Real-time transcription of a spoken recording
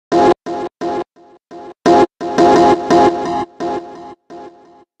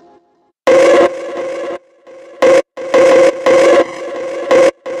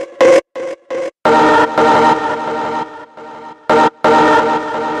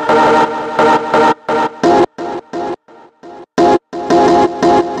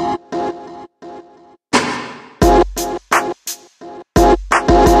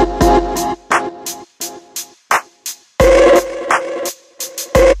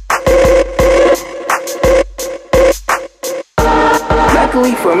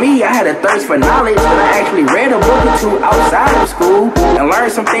speak for me. I had a thirst for knowledge, and I actually read a book or two outside of school and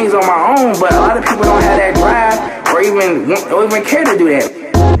learned some things on my own. But a lot of people don't have that drive or even care to do that.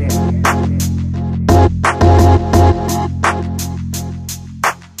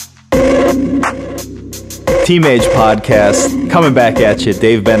 Mage podcast coming back at you.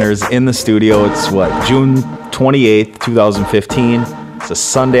 Dave Benner's in the studio. It's what, June 28th, 2015. It's a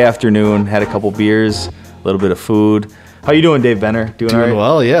Sunday afternoon. Had a couple beers, a little bit of food. How you doing, Dave Benner? Doing all right?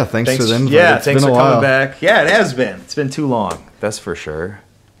 Well, yeah. Thanks for the invite. Yeah, thanks for coming back. Yeah, it has been. It's been too long. That's for sure.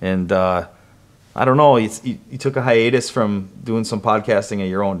 And I don't know. You took a hiatus from doing some podcasting of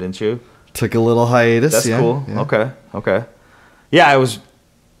your own, didn't you? Took a little hiatus. That's cool. Yeah. Okay. Yeah, I was,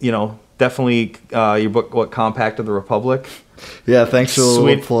 definitely your book, what, Compact of the Republic? Yeah, thanks for the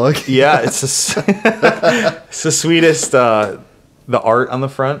little plug. Yeah, it's the sweetest, the art on the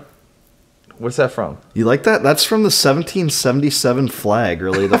front. What's that from? You like that? That's from the 1777 flag,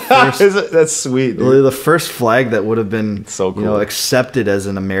 really. The first, That's sweet, dude. Really the first flag that would have been so cool. Accepted as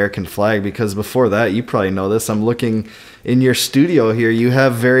an American flag, because before that, you probably know this, I'm looking in your studio here, you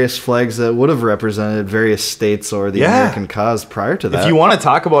have various flags that would have represented various states or the American cause prior to that. If you want to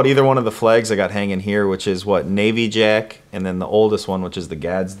talk about either one of the flags I got hanging here, which is what, Navy Jack, and then the oldest one, which is the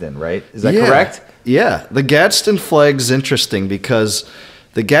Gadsden, right? Is that correct? Yeah, the Gadsden flag's interesting because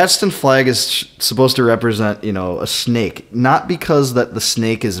the Gadsden flag is supposed to represent, a snake, not because that the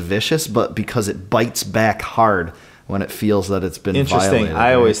snake is vicious, but because it bites back hard when it feels that it's been violated.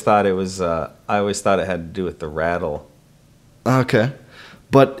 I always thought it was. I always thought it had to do with the rattle. Okay,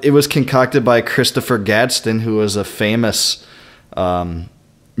 but it was concocted by Christopher Gadsden, who was a famous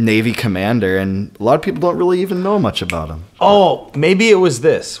Navy commander, and a lot of people don't really even know much about him. Oh, maybe it was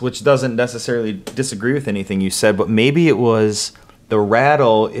this, which doesn't necessarily disagree with anything you said, but maybe it was the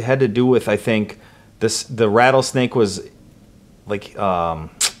rattle. It had to do with, I think, the rattlesnake was like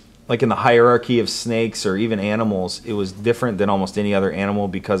in the hierarchy of snakes or even animals, it was different than almost any other animal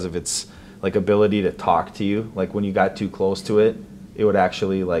because of its ability to talk to you. Like when you got too close to it, it would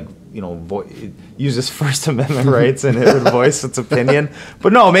actually use its First Amendment rights and it would voice its opinion.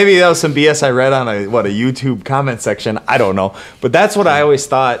 But no, maybe that was some BS I read on a YouTube comment section. I don't know. But that's what I always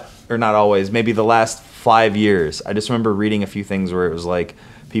thought, or not always, maybe the last 5 years. I just remember reading a few things where it was like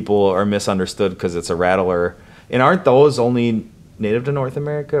people are misunderstood because it's a rattler. And aren't those only native to North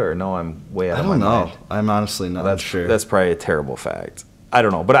America? Or no, I'm way out of my mind. I don't know. I'm honestly not sure. That's probably a terrible fact. I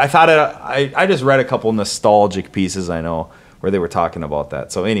don't know. But I thought I just read a couple nostalgic pieces I know where they were talking about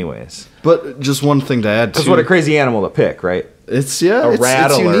that. So anyways. But just one thing to add, because what a crazy animal to pick, right? It's rattler.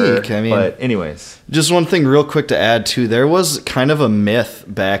 It's unique. I mean, but anyways. Just one thing real quick to add, too. There was kind of a myth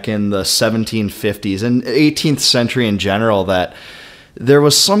back in the 1750s and 18th century in general that there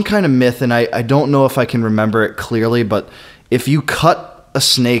was some kind of myth, and I don't know if I can remember it clearly, but if you cut a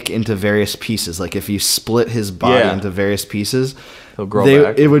snake into various pieces, like if you split his body into various pieces,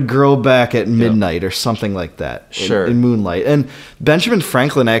 it would grow back at midnight or something like that. Sure. In moonlight. And Benjamin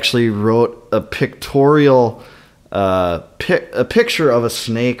Franklin actually wrote a pictorial a picture of a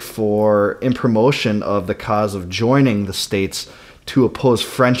snake in promotion of the cause of joining the states to oppose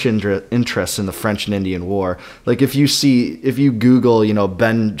French interests in the French and Indian War. Like if you Google,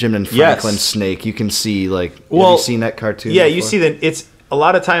 Benjamin Franklin snake, you can see have you seen that cartoon? Yeah, before? you see that it's a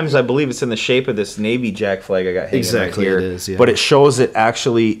lot of times I believe it's in the shape of this Navy Jack flag I got hanging right here. It is, yeah. But it shows it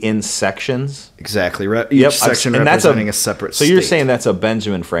actually in sections. Exactly. Each section representing a separate state. So you're saying that's a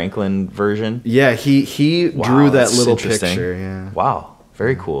Benjamin Franklin version? Yeah, he drew that little picture. Yeah. Wow,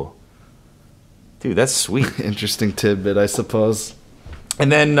 very cool. Dude, that's sweet. Interesting tidbit, I suppose. And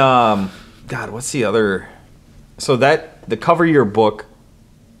then, God, what's the other? So the cover of your book,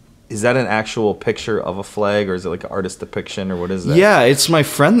 is that an actual picture of a flag, or is it like an artist depiction, or what is that? Yeah, it's my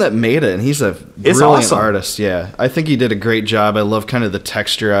friend that made it, and he's a brilliant artist. Yeah, I think he did a great job. I love kind of the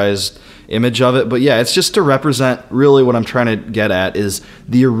texturized image of it. But yeah, it's just to represent really what I'm trying to get at is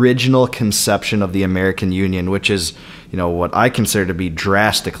the original conception of the American Union, which is, what I consider to be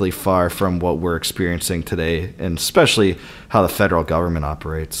drastically far from what we're experiencing today, and especially how the federal government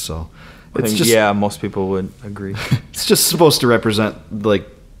operates. So it's most people would agree. It's just supposed to represent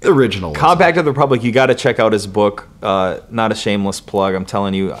original. Compact of the Republic, you got to check out his book. Not a shameless plug. I'm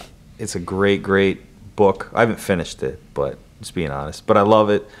telling you, it's a great, great book. I haven't finished it, but just being honest. But I love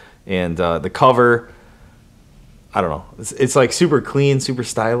it. And the cover, I don't know. It's like super clean, super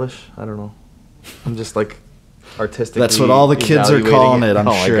stylish. I don't know. I'm just artistically. That's what all the kids are calling it.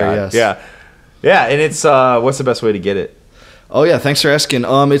 I'm sure. Yes. Yeah. And it's what's the best way to get it? Oh yeah, thanks for asking.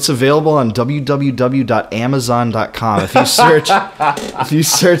 It's available on www.amazon.com. If you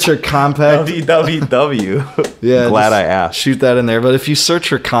search for compact www. Yeah, glad I asked. Shoot that in there. But if you search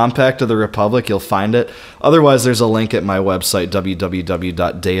for Compact of the Republic, you'll find it. Otherwise, there's a link at my website,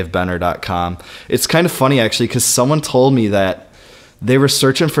 www.davebenner.com. It's kind of funny actually, because someone told me that they were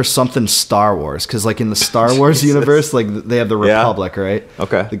searching for something Star Wars, because like in the Star Wars universe, like they have the Republic, right?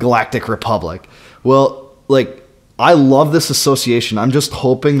 Okay. The Galactic Republic. Well, like I love this association. I'm just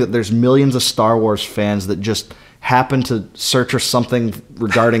hoping that there's millions of Star Wars fans that just happen to search for something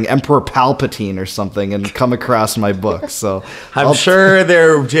regarding Emperor Palpatine or something and come across my book. So I'm sure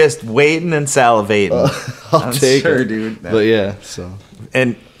they're just waiting and salivating. I'll take it, dude. But yeah, so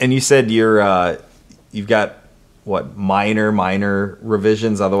and you said you've got what minor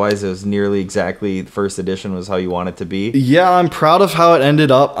revisions. Otherwise, it was nearly exactly the first edition was how you want it to be. Yeah, I'm proud of how it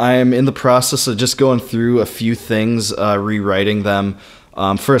ended up. I'm in the process of just going through a few things, rewriting them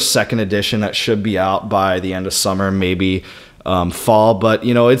for a second edition that should be out by the end of summer, maybe fall. But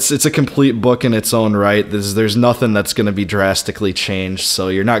you know, it's a complete book in its own right. There's nothing that's going to be drastically changed, so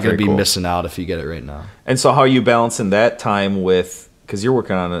you're not going to be missing out if you get it right now. And so, how are you balancing that time with, because you're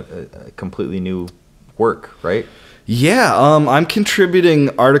working on a completely new work, right? Yeah, I'm contributing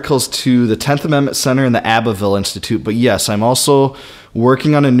articles to the 10th Amendment Center and the Abbeville Institute, but yes, I'm also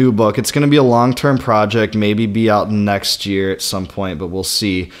working on a new book. It's going to be a long-term project, maybe be out next year at some point, but we'll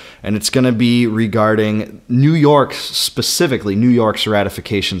see. And it's going to be regarding New York, specifically New York's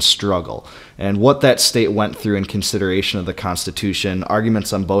ratification struggle and what that state went through in consideration of the Constitution,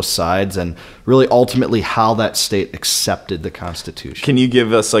 arguments on both sides, and really ultimately how that state accepted the Constitution. Can you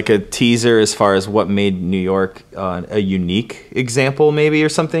give us like a teaser as far as what made New York a unique example maybe or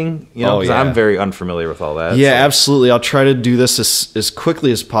something? You know, because I'm very unfamiliar with all that. Yeah, so. Absolutely. I'll try to do this as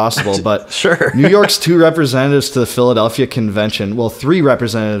quickly as possible, but sure. New York's 2 representatives to the Philadelphia Convention, well, 3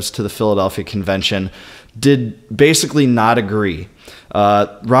 representatives to the Philadelphia Convention did basically not agree.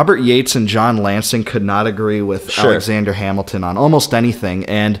 Robert Yates and John Lansing could not agree with Alexander Hamilton on almost anything.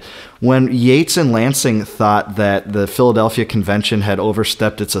 And when Yates and Lansing thought that the Philadelphia Convention had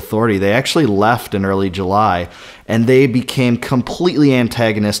overstepped its authority, they actually left in early July, and they became completely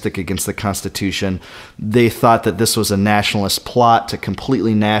antagonistic against the Constitution. They thought that this was a nationalist plot to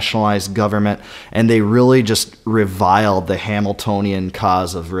completely nationalize government, and they really just reviled the Hamiltonian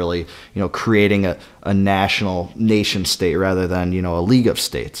cause of really, creating a national nation state rather than, a league of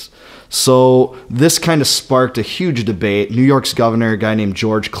states. So this kind of sparked a huge debate. New York's governor, a guy named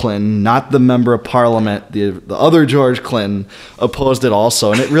George Clinton, not the member of parliament, the other George Clinton, opposed it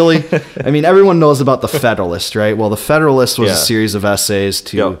also. And it really, everyone knows about the Federalist, right? Well, the Federalist was a series of essays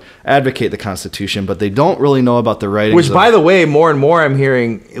to advocate the Constitution, but they don't really know about the writings. Which, by the way, more and more I'm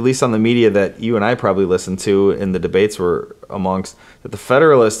hearing, at least on the media that you and I probably listened to and the debates were amongst, that the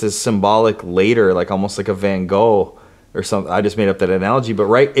Federalist is symbolic later, like almost like a Van Gogh or something. I just made up that analogy, but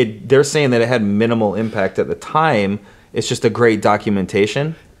they're saying that it had minimal impact at the time. It's just a great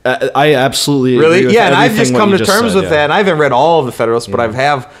documentation. I absolutely agree with and I've just come to terms with that. And I haven't read all of the Federalist, but I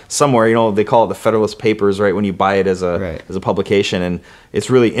have somewhere. They call it the Federalist Papers, right? When you buy it as a publication, and it's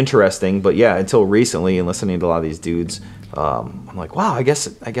really interesting. But yeah, until recently, and listening to a lot of these dudes, I'm like, wow, I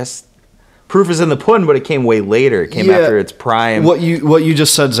guess proof is in the pudding, but it came way later. It came after its prime. What you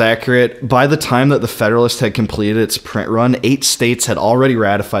just said is accurate. By the time that the Federalist had completed its print run, 8 states had already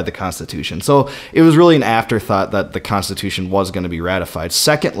ratified the Constitution. So it was really an afterthought that the Constitution was going to be ratified.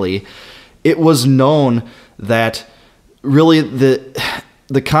 Secondly, it was known that really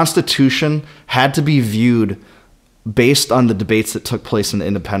the Constitution had to be viewed based on the debates that took place in the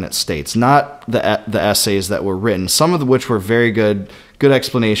independent states, not the essays that were written, some of which were very good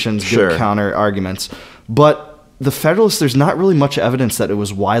explanations, good counter arguments. But the Federalist, there's not really much evidence that it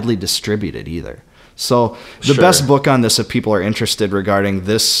was widely distributed either. So the best book on this, if people are interested regarding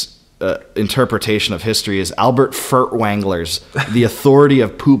this interpretation of history, is Albert Furtwängler's The Authority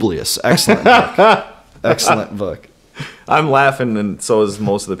of Publius. Excellent book. Excellent book. I'm laughing, and so is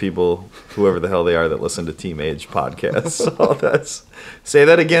most of the people, whoever the hell they are, that listen to Mage podcasts. So say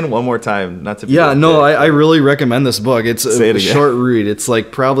that again one more time. Not to be I really recommend this book. It's a short read. It's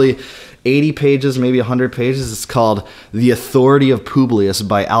like probably 80 pages, maybe 100 pages. It's called The Authority of Publius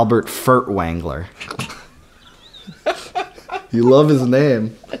by Albert Furtwängler. You love his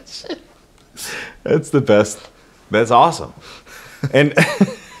name. That's the best. That's awesome. And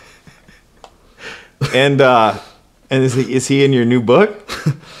And is he in your new book?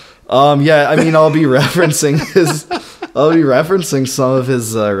 I'll be referencing some of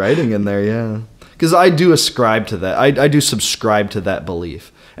his writing in there, yeah. Because I do ascribe to that. I do subscribe to that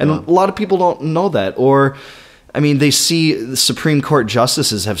belief. And a lot of people don't know that. Or I mean, they see the Supreme Court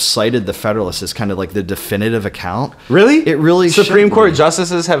justices have cited the Federalists as kind of like the definitive account. Really? It really Supreme Court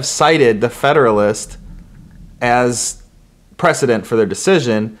justices have cited the Federalist as precedent for their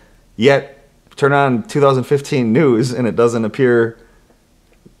decision, yet turn on 2015 news and it doesn't appear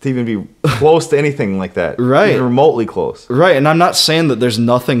to even be close to anything like that. Right. Even remotely close. Right, and I'm not saying that there's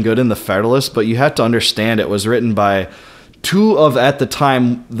nothing good in the Federalist, but you have to understand it was written by two of, at the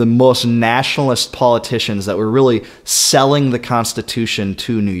time, the most nationalist politicians that were really selling the Constitution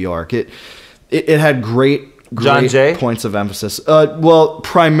to New York. It had great John Jay? points of emphasis. Well,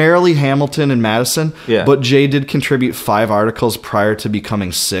 primarily Hamilton and Madison, but Jay did contribute 5 articles prior to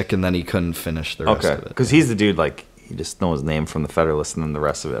becoming sick, and then he couldn't finish the rest of it. Because he's the dude, like, you just know his name from the Federalist, and then the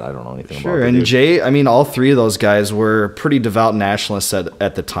rest of it, I don't know anything about. Sure, and Jay, I mean, all 3 of those guys were pretty devout nationalists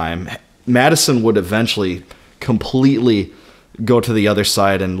at the time. Madison would eventually completely go to the other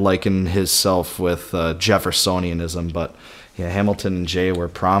side and liken himself with Jeffersonianism, but yeah, Hamilton and Jay were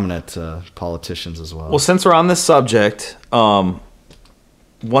prominent politicians as well. Well, since we're on this subject, one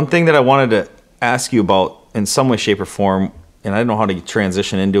thing that I wanted to ask you about in some way, shape, or form, and I didn't know how to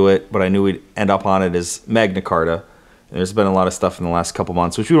transition into it, but I knew we'd end up on it, is Magna Carta. And there's been a lot of stuff in the last couple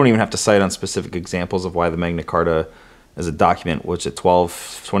months, which we don't even have to cite on specific examples of why the Magna Carta as a document, which at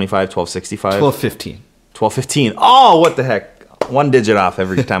 1225, 1265? 1215. 1215. Oh, what the heck. 1 digit off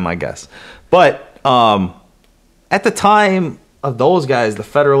every time I guess. But at the time of those guys, the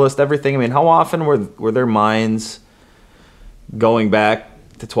Federalists, everything, I mean, how often were their minds going back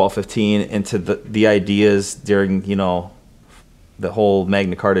to 1215 into the ideas during, you know, the whole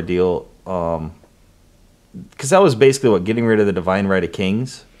Magna Carta deal? Because that was basically what, getting rid of the divine right of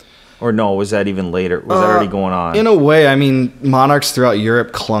kings? Or no, was that even later? Was that already going on? In a way, I mean, monarchs throughout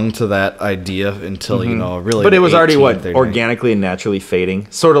Europe clung to that idea until, you know, really. But it was already, what, organically and naturally fading?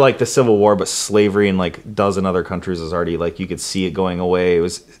 Sort of like the Civil War, but slavery in like a dozen other countries was already, like, you could see it going away. It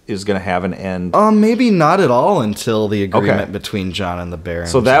was going to have an end. Maybe not at all until the agreement between John and the Barons.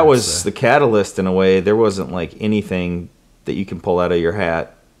 So that was the catalyst in a way. There wasn't like anything that you can pull out of your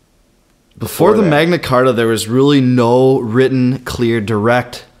hat. Before the Magna Carta, there was really no written, clear,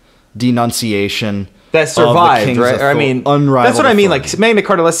 direct denunciation that survived, right? Or, I mean, that's what I mean. Like Magna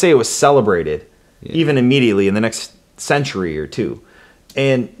Carta, let's say it was celebrated even immediately in the next century or two,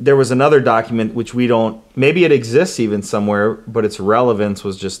 and there was another document which we don't. Maybe it exists even somewhere, but its relevance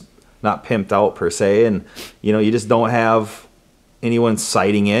was just not pimped out per se, and you know, you just don't have anyone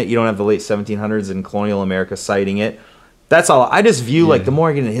citing it. You don't have the late 1700s in colonial America citing it. That's all. I just view like the more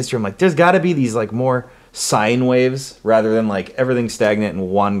I get into history, I'm like, there's got to be these like more sine waves rather than like everything's stagnant and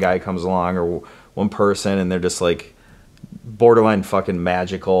one guy comes along or one person and they're just like borderline fucking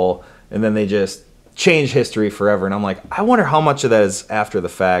magical and then they just change history forever. And I'm like, I wonder how much of that is after the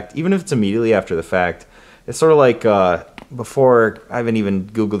fact, even if it's immediately after the fact. It's sort of like before, I haven't even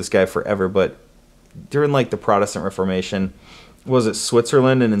Googled this guy forever, but during like the Protestant Reformation, was it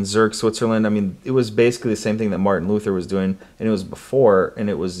Switzerland and in Zurich, Switzerland? I mean, it was basically the same thing that Martin Luther was doing, and it was before,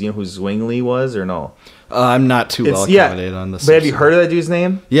 and it was, you know who Zwingli was, or no? I'm not too well accommodated on this. But have you heard of that dude's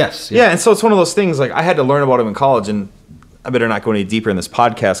name? Yes. Yeah, and so it's one of those things, like, I had to learn about him in college, and I better not go any deeper in this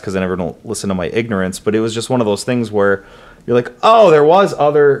podcast because I never don't listen to my ignorance, but it was just one of those things where you're like, oh, there was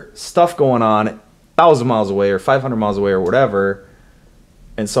other stuff going on 1,000 miles away or 500 miles away or whatever,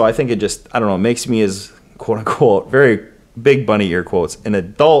 and so I think it just, I don't know, it makes me as, quote-unquote, very big bunny ear quotes, an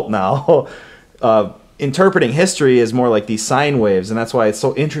adult now, interpreting history is more like these sine waves, and that's why it's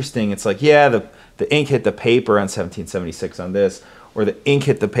so interesting. It's like, yeah, the ink hit the paper on 1776 on this, or the ink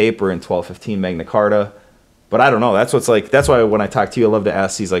hit the paper in 1215 Magna Carta, but I don't know. That's what's like. That's why when I talk to you, I love to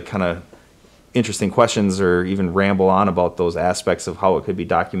ask these like kind of interesting questions or even ramble on about those aspects of how it could be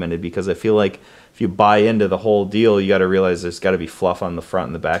documented, because I feel like if you buy into the whole deal, you got to realize there's got to be fluff on the front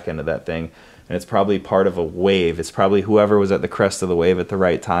and the back end of that thing. And it's probably part of a wave. It's probably whoever was at the crest of the wave at the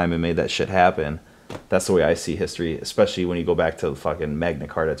right time and made that shit happen. That's the way I see history, especially when you go back to the fucking Magna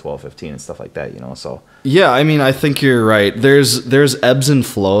Carta 1215 and stuff like that, you know. So yeah, I mean, I think you're right. There's ebbs and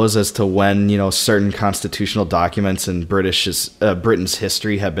flows as to when, you know, certain constitutional documents in Britain's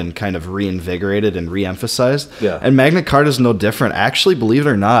history have been kind of reinvigorated and reemphasized. Yeah. And Magna Carta is no different. Actually, believe it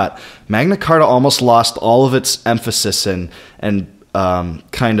or not, Magna Carta almost lost all of its emphasis and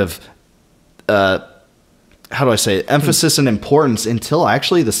kind of how do I say it? Emphasis and importance until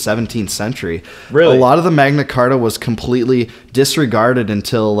actually the 17th century. Really? A lot of the Magna Carta was completely disregarded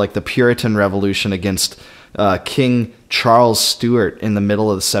until like the Puritan Revolution against King Charles Stuart in the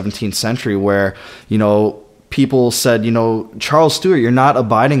middle of the 17th century, where, you know, people said, Charles Stewart, you're not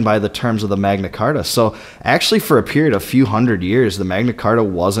abiding by the terms of the Magna Carta. So actually, for a period of a few hundred years, the Magna Carta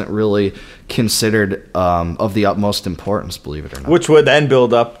wasn't really considered of the utmost importance, believe it or not. Which would then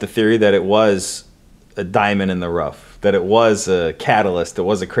build up the theory that it was a diamond in the rough, that it was a catalyst, it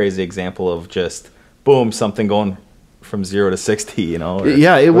was a crazy example of just, boom, something going from 0 to 60,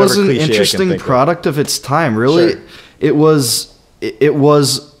 Yeah, it was an interesting product of its time. Really, sure. It was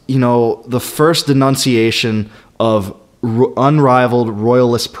the first denunciation of unrivaled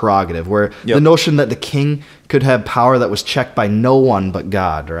royalist prerogative, where the notion that the king could have power that was checked by no one but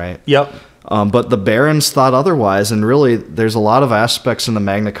God, right? Yep. But the barons thought otherwise, and really, there's a lot of aspects in the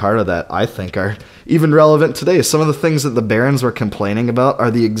Magna Carta that I think are even relevant today. Some of the things that the barons were complaining about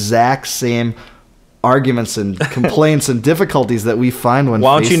are the exact same arguments and complaints and difficulties that we find when.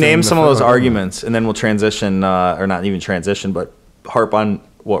 Why don't you name some of those arguments, and then we'll transition, or not even transition, but harp on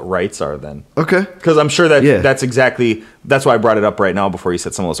what rights are then. Okay. Because I'm sure that that's why I brought it up right now before you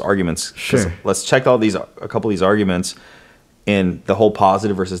said some of those arguments. Sure. Let's check a couple of these arguments, and the whole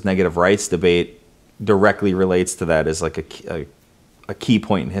positive versus negative rights debate directly relates to that as like a key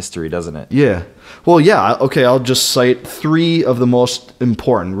point in history, doesn't it? Yeah. Well, yeah. Okay, I'll just cite 3 of the most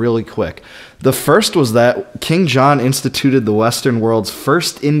important really quick. The first was that King John instituted the Western world's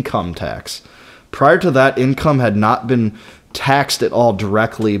first income tax. Prior to that, income had not been taxed at all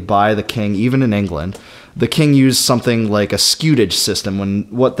directly by the king, even in England. The king used something like a scutage system, when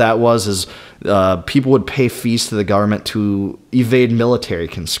what that was is people would pay fees to the government to evade military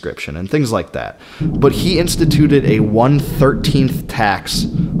conscription and things like that. But he instituted a 1/13th tax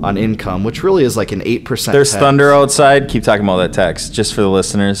on income, which really is like an 8% There's tax. thunder outside. Keep talking about that tax. Just for the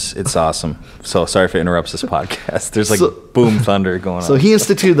listeners, it's awesome. So sorry if it interrupts this podcast. There's boom thunder going on. So he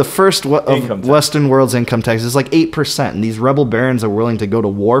instituted the first of Western world's income tax. It's like 8%, and these rebel barons are willing to go to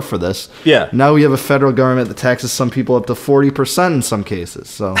war for this. Yeah. Now we have a federal government that taxes some people up to 40% in some cases.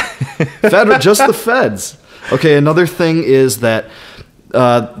 So just the feds. Okay, another thing is that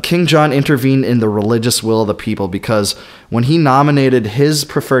King John intervened in the religious will of the people, because when he nominated his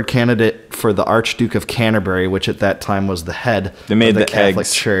preferred candidate for the Archduke of Canterbury, which at that time was the head of the Catholic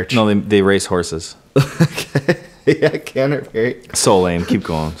Church. No, they race horses. Okay. Yeah, Canterbury. So lame. Keep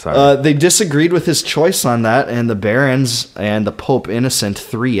going. Sorry. They disagreed with his choice on that, and the barons and the Pope Innocent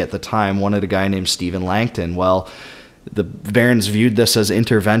III at the time wanted a guy named Stephen Langton. Well, the barons viewed this as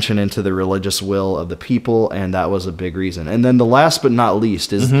intervention into the religious will of the people, and that was a big reason. And then the last but not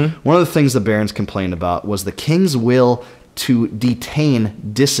least is one of the things the barons complained about was the king's will to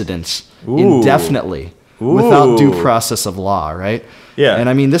detain dissidents indefinitely without due process of law, right? Yeah. And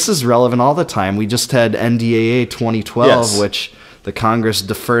I mean, this is relevant all the time. We just had NDAA 2012, which the Congress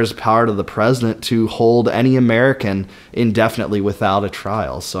defers power to the president to hold any American indefinitely without a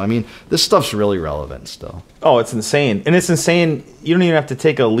trial. So, I mean, this stuff's really relevant still. Oh, it's insane. And it's insane. You don't even have to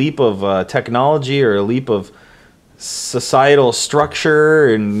take a leap of technology or a leap of societal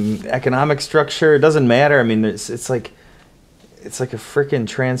structure and economic structure. It doesn't matter. I mean, it's like a freaking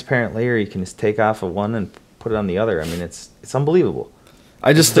transparent layer you can just take off of one and put it on the other. I mean, it's unbelievable.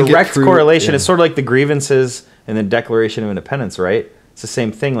 I just think direct correlation. It's sort of like the grievances and the Declaration of Independence, right? It's the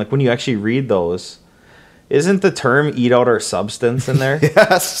same thing. Like when you actually read those, isn't the term "eat out our substance" in there?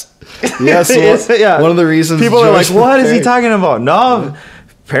 Yes. One of the reasons people are like, "What is he talking about?" No,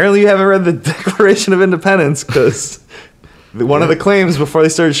 apparently you haven't read the Declaration of Independence, because one of the claims before they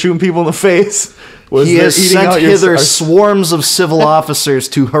started shooting people in the face was he has sent hither swarms of civil officers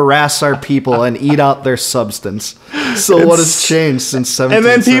to harass our people and eat out their substance. So what has changed since 1776? And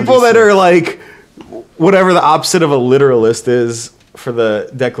then people that are like, whatever the opposite of a literalist is for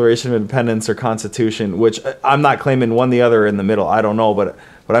the Declaration of Independence or Constitution, which I'm not claiming one the other in the middle. I don't know, but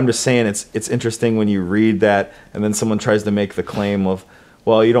I'm just saying it's interesting when you read that and then someone tries to make the claim of,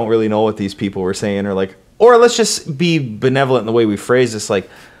 well, you don't really know what these people were saying, or let's just be benevolent in the way we phrase this, like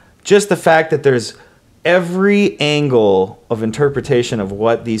just the fact that there's every angle of interpretation of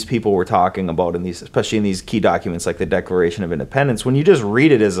what these people were talking about in these, especially in these key documents like the Declaration of Independence. When you just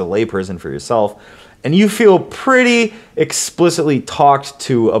read it as a layperson for yourself, and you feel pretty explicitly talked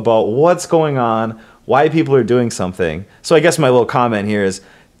to about what's going on, why people are doing something. So I guess my little comment here is,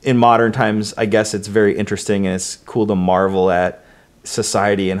 in modern times, I guess it's very interesting and it's cool to marvel at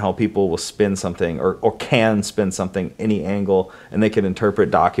society and how people will spin something or can spin something any angle, and they can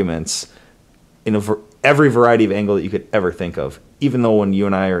interpret documents in every variety of angle that you could ever think of. Even though when you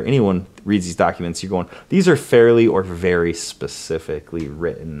and I or anyone reads these documents, you're going, these are fairly or very specifically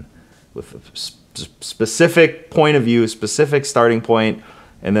written with a specific point of view, specific starting point,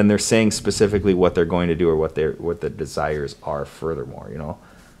 and then they're saying specifically what they're going to do or what the desires are furthermore,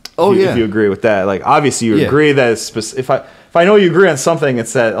 Oh, yeah. If you agree with that. Like, obviously you agree that it's if I know you agree on something,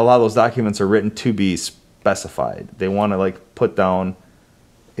 it's that a lot of those documents are written to be specified. They want to, like, put down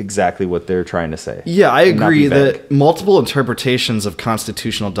exactly what they're trying to say. Yeah, I agree that multiple interpretations of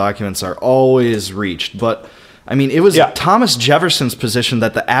constitutional documents are always reached, but I mean, it was Thomas Jefferson's position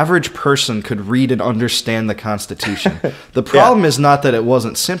that the average person could read and understand the Constitution. The problem is not that it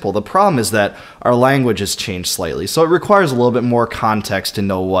wasn't simple. The problem is that our language has changed slightly. So it requires a little bit more context to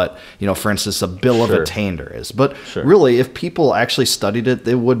know what, for instance, a Bill of Attainder is. But really, if people actually studied it,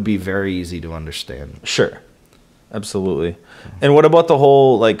 it would be very easy to understand. Sure. Absolutely. And what about the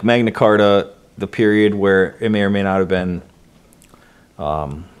whole, like, Magna Carta, the period where it may or may not have been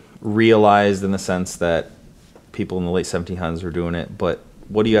realized in the sense that people in the late 1700s were doing it, but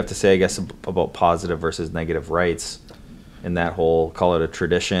what do you have to say, I guess, about positive versus negative rights in that whole, call it a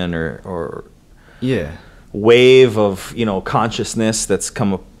tradition or wave of, consciousness that's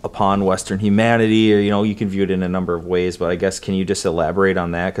come upon Western humanity, or, you can view it in a number of ways, but I guess, can you just elaborate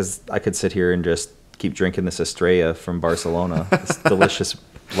on that? Because I could sit here and just keep drinking this Estrella from Barcelona, this delicious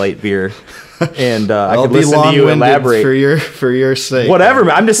light beer, and I could listen to you elaborate for your sake.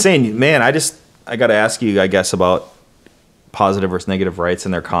 Whatever, I'm just saying, man, I got to ask you, I guess, about positive versus negative rights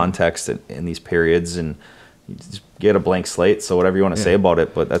and their context in these periods, and you just get a blank slate, so whatever you want to say about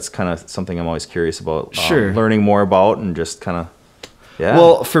it, but that's kind of something I'm always curious about, learning more about, and just kind of,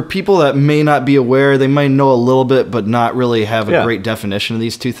 Well, for people that may not be aware, they might know a little bit, but not really have a great definition of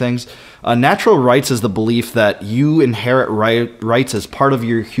these two things. Natural rights is the belief that you inherit rights as part of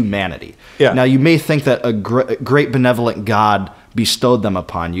your humanity. Yeah. Now, you may think that a great benevolent God bestowed them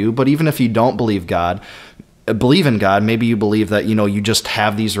upon you, but even if you don't believe in God, maybe you believe that, you just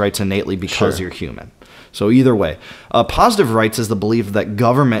have these rights innately because you're human. So either way, positive rights is the belief that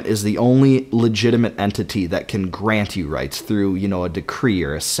government is the only legitimate entity that can grant you rights through, a decree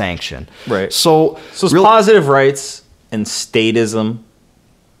or a sanction. Right. So it's positive rights and statism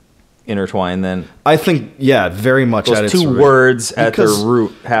intertwined then? I think, very much at its root. Those two words at their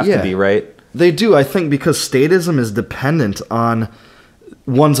root have to be, right? They do, I think, because statism is dependent on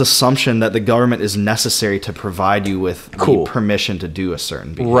one's assumption that the government is necessary to provide you with the permission to do a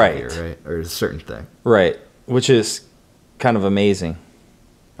certain behavior, right? Or a certain thing. Right, which is kind of amazing.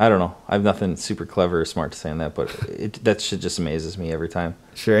 I don't know. I have nothing super clever or smart to say on that, but that shit just amazes me every time.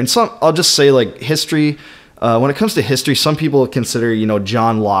 Sure, and I'll just say, like, history, when it comes to history, some people consider,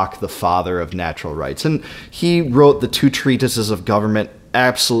 John Locke the father of natural rights, and he wrote the 2 treatises of government.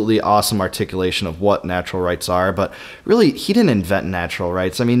 Absolutely awesome articulation of what natural rights are, but really he didn't invent natural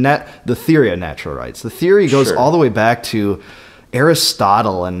rights. I mean, the theory of natural rights. The theory goes all the way back to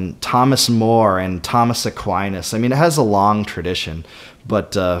Aristotle and Thomas More and Thomas Aquinas. I mean, it has a long tradition,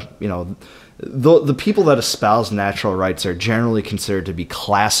 but the people that espouse natural rights are generally considered to be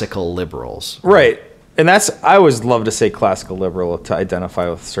classical liberals. Right. And I always love to say classical liberal to identify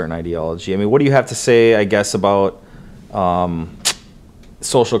with a certain ideology. I mean, what do you have to say, I guess, about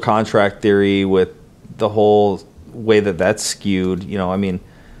social contract theory with the whole way that's skewed? I mean,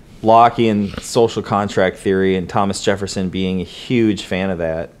 Lockean social contract theory and Thomas Jefferson being a huge fan of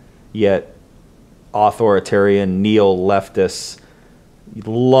that, yet authoritarian neo-leftists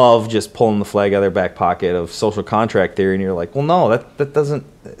love just pulling the flag out of their back pocket of social contract theory, and you're like, well, no, that doesn't...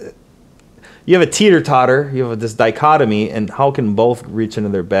 You have a teeter-totter, you have this dichotomy, and how can both reach into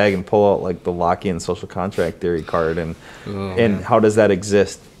their bag and pull out, like, the Lockean social contract theory card, and how does that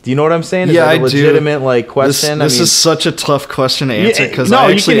exist? Do you know what I'm saying? Is that a legitimate like question? This is such a tough question to answer, because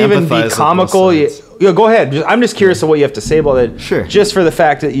I actually you can even be comical. Go ahead. I'm just curious of what you have to say about it. Sure. Just for the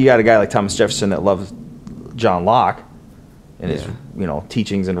fact that you got a guy like Thomas Jefferson that loves John Locke and his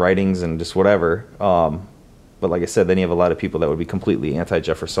teachings and writings and just whatever. But like I said, then you have a lot of people that would be completely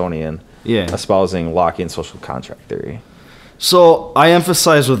anti-Jeffersonian, espousing Lockean social contract theory. So I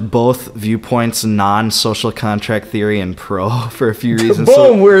emphasize with both viewpoints non-social contract theory and pro for a few reasons.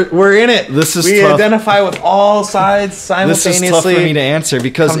 Boom, we're in it. This is we tough. Identify with all sides simultaneously. This is tough for me to answer,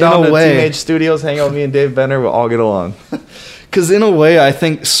 because in a way, Mage Studios, hang out with me and Dave Benner, we'll all get along. Because in a way, I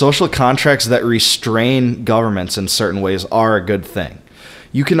think social contracts that restrain governments in certain ways are a good thing.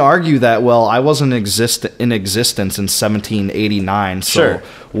 You can argue that, well, I wasn't in existence in 1789, so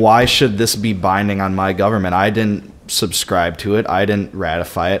why should this be binding on my government? I didn't subscribe to it. I didn't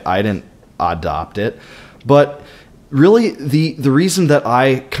ratify it. I didn't adopt it. But really, the reason that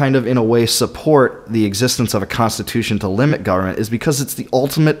I kind of, in a way, support the existence of a constitution to limit government is because it's the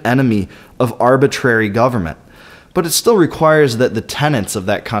ultimate enemy of arbitrary government. But it still requires that the tenets of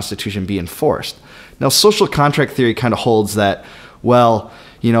that constitution be enforced. Now, social contract theory kind of holds that, well,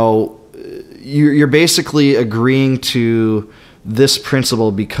 you're basically agreeing to this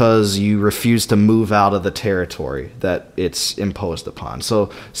principle because you refuse to move out of the territory that it's imposed upon.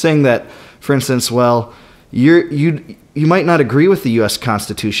 So saying that, for instance, well, you might not agree with the U.S.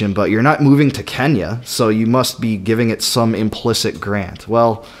 Constitution, but you're not moving to Kenya, so you must be giving it some implicit grant.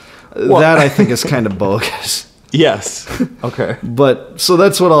 Well, that I think is kind of bogus. Yes. Okay. But so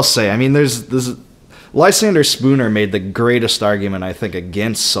that's what I'll say. I mean, there's Lysander Spooner made the greatest argument, I think,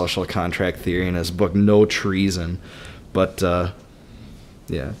 against social contract theory in his book No Treason. But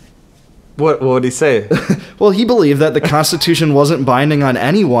yeah. What did he say? Well, he believed that the Constitution wasn't binding on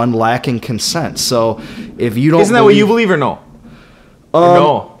anyone lacking consent. So if you don't, isn't that what you believe or no?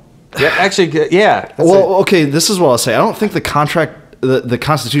 No. Yeah, actually, yeah. Well, okay. This is what I'll say. I don't think the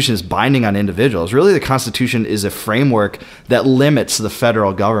Constitution is binding on individuals. Really, the Constitution is a framework that limits the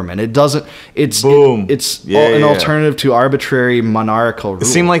federal government. It doesn't. It's an alternative to arbitrary monarchical rule. It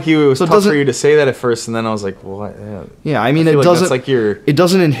seemed like it was tough for you to say that at first, and then I was like, well, yeah. Yeah, I mean, it doesn't. Like it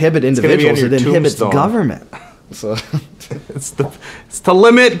doesn't inhibit individuals. It inhibits government. So it's to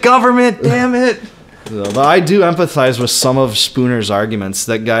limit government. Damn it. But I do empathize with some of Spooner's arguments.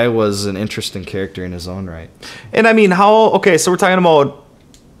 That guy was an interesting character in his own right. And I mean, okay, so we're talking about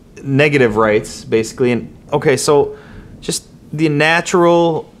negative rights, basically. And okay, so just the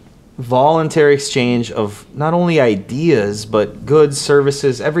natural, voluntary exchange of not only ideas, but goods,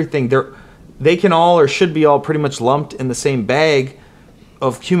 services, everything. They can all or should be all pretty much lumped in the same bag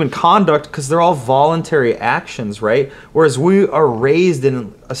of human conduct because they're all voluntary actions, right? Whereas we are raised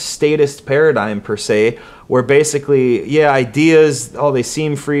in a statist paradigm, per se, where basically, yeah, ideas, they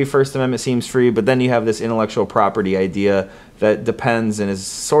seem free, First Amendment seems free, but then you have this intellectual property idea that depends and is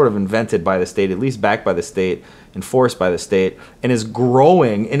sort of invented by the state, at least backed by the state, enforced by the state, and is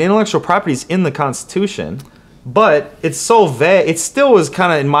growing. And intellectual property is in the Constitution, but it's so vague. It still is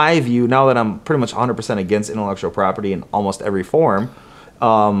kind of, in my view, now that I'm pretty much 100% against intellectual property in almost every form,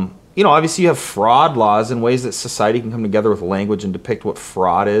 obviously you have fraud laws and ways that society can come together with language and depict what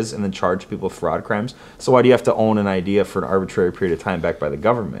fraud is and then charge people with fraud crimes. So why do you have to own an idea for an arbitrary period of time backed by the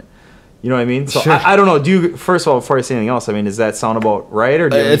government? You know what I mean? So sure. I don't know. First of all, before I say anything else, I mean, does that sound about right? Or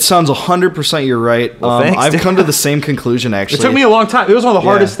it sounds 100% you're right. Well, thanks, I've come to the same conclusion, actually. It took me a long time. It was one of the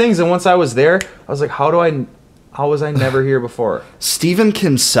hardest things. And once I was there, I was like, how was I never here before? Stephen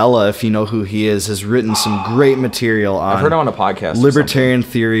Kinsella, if you know who he is, has written some great material on I've heard him on a podcast libertarian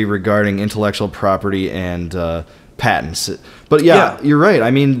theory regarding intellectual property and patents. But yeah, you're right. I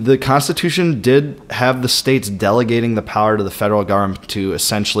mean, the Constitution did have the states delegating the power to the federal government to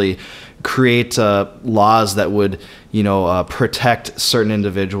essentially create laws that would, protect certain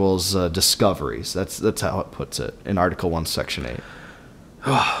individuals' discoveries. That's how it puts it in Article 1, Section 8.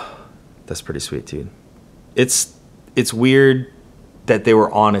 That's pretty sweet, dude. It's weird that they were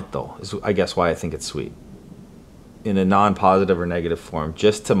on it, though, is I guess why I think it's sweet. In a non-positive or negative form,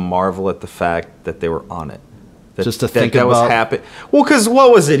 just to marvel at the fact that they were on it. Just to think that was happening. Well, because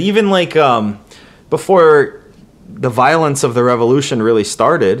what was it? Even like before the violence of the revolution really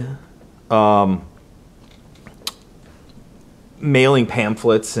started, mailing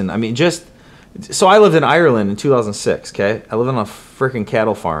pamphlets and, I mean, so I lived in Ireland in 2006, okay? I lived on a freaking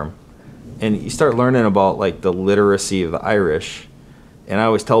cattle farm. And you start learning about, like, the literacy of the Irish. And I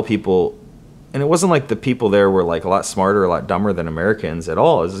always tell people, and it wasn't like the people there were, like, a lot smarter, a lot dumber than Americans at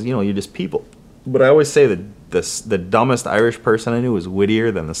all. It's, you're just people. But I always say that the dumbest Irish person I knew was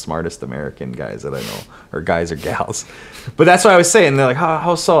wittier than the smartest American guys that I know, or guys or gals. But that's what I was saying. They're like,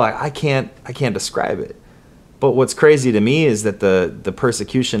 how so? I can't describe it. But what's crazy to me is that the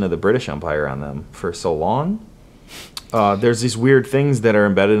persecution of the British Empire on them for so long, there's these weird things that are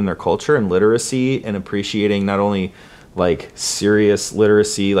embedded in their culture and literacy and appreciating not only like serious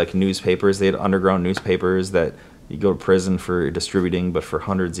literacy, like newspapers. They had underground newspapers that you go to prison for distributing, but for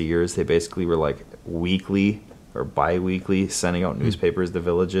hundreds of years they basically were like weekly or bi-weekly sending out newspapers to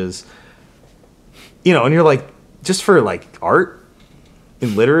villages. And you're like, just for like art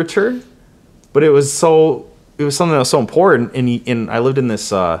and literature, but it was something that was so important. And I lived in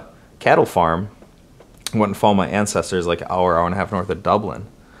this cattle farm. I went and followed my ancestors like an hour and a half north of Dublin.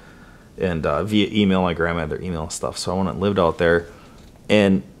 And via email, my grandma had their email and stuff. So I went and lived out there.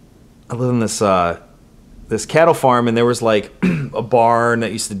 And I lived in this cattle farm, and there was like a barn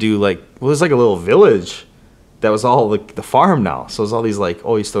that used to do like, it was like a little village that was all like the farm now. So it was all these like,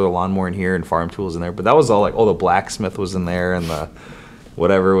 you used to throw the lawnmower in here and farm tools in there. But that was all like, the blacksmith was in there and the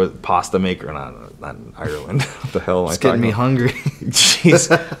whatever with pasta maker, not in Ireland. What the hell am I talking about? It's getting me hungry.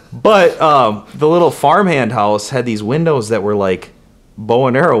 Jeez. But the little farmhand house had these windows that were like bow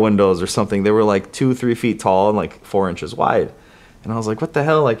and arrow windows or something. They were like 2-3 feet tall and like 4 inches wide. And I was like, what the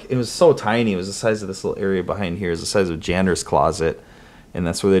hell? Like, it was so tiny. It was the size of this little area behind here. It was the size of a janitor's closet. And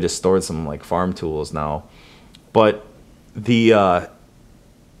that's where they just stored some, like, farm tools now. But I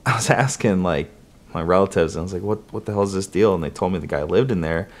was asking, like, my relatives, and I was like, what the hell is this deal? And they told me the guy lived in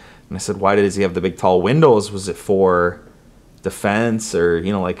there. And I said, why does he have the big, tall windows? Was it for defense or,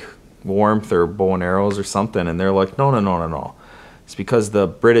 you know, like, warmth or bow and arrows or something? And they're like, no. It's because the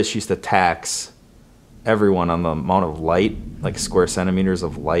British used to tax everyone on the amount of light, like square centimeters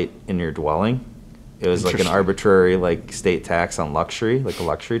of light in your dwelling. It was like an arbitrary like state tax on luxury, like a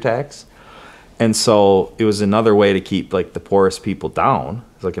luxury tax. And so it was another way to keep like the poorest people down.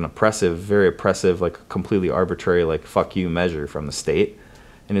 It's like an oppressive, very oppressive, like completely arbitrary, like fuck you measure from the state.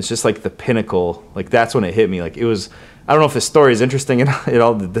 And it's just like the pinnacle, like that's when it hit me. Like it was, I don't know if this story is interesting at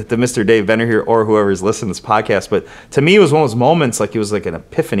all, the Mr. Dave Benner here or whoever's listening to this podcast, but to me it was one of those moments, like it was like an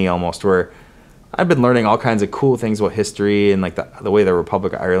epiphany almost, where I've been learning all kinds of cool things about history and like the way the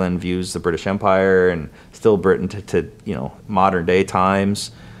Republic of Ireland views the British Empire and still Britain to you know, modern day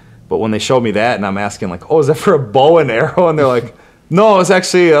times. But when they showed me that and I'm asking like, oh, is that for a bow and arrow? And they're like, no, it's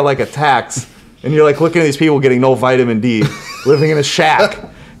actually like a tax. And you're like looking at these people getting no vitamin D, living in a shack,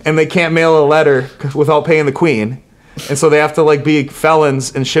 and they can't mail a letter without paying the Queen. And so they have to like be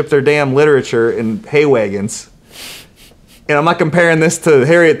felons and ship their damn literature in hay wagons. And I'm not comparing this to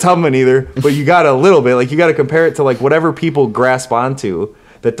Harriet Tubman either, but you got a little bit. Like, you got to compare it to, like, whatever people grasp onto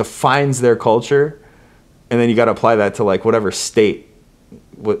that defines their culture. And then you got to apply that to, like, whatever state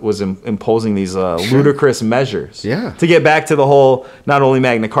was imposing these ludicrous measures. Yeah. To get back to the whole, not only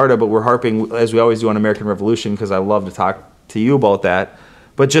Magna Carta, but we're harping, as we always do on American Revolution, because I love to talk to you about that.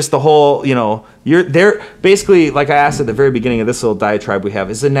 But just the whole, you know, you're there. Basically, like I asked at the very beginning of this little diatribe we have,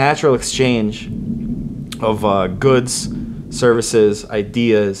 is a natural exchange of goods, services,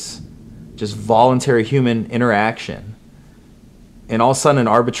 ideas, just voluntary human interaction. And all of a sudden an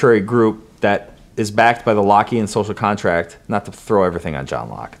arbitrary group that is backed by the Lockean social contract, not to throw everything on John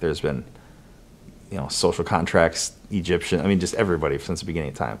Locke. There's been, you know, social contracts, Egyptian, I mean, just everybody since the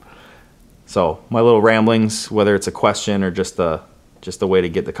beginning of time. So my little ramblings, whether it's a question or just a way to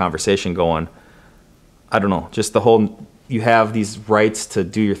get the conversation going, I don't know, just the whole, you have these rights to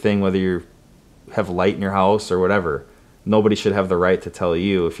do your thing, whether you have light in your house or whatever. Nobody should have the right to tell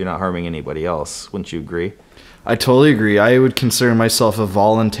you if you're not harming anybody else. Wouldn't you agree? I totally agree. I would consider myself a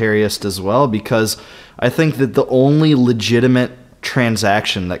voluntarist as well, because I think that the only legitimate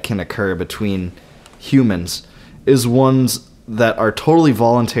transaction that can occur between humans is ones that are totally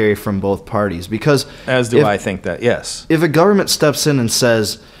voluntary from both parties. Because I think that, yes. If a government steps in and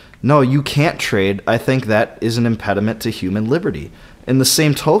says, no, you can't trade, I think that is an impediment to human liberty. In the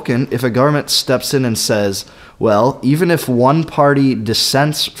same token, if a government steps in and says, well, even if one party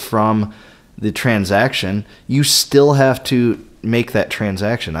dissents from the transaction, you still have to make that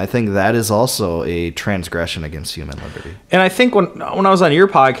transaction. I think that is also a transgression against human liberty. And I think when I was on your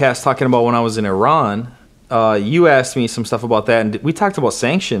podcast talking about when I was in Iran, you asked me some stuff about that, and we talked about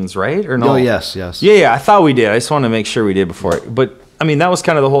sanctions, right? Or no? Oh, yes. Yeah, I thought we did. I just wanted to make sure we did before. But, I mean, that was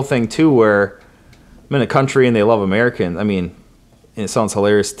kind of the whole thing, too, where I'm in a country and they love Americans. I mean, it sounds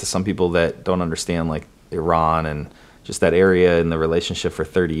hilarious to some people that don't understand, like, Iran and just that area and the relationship for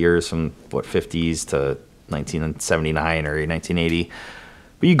 30 years from, 50s to 1979 or 1980.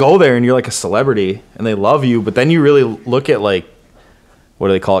 But you go there and you're like a celebrity and they love you, but then you really look at, like, what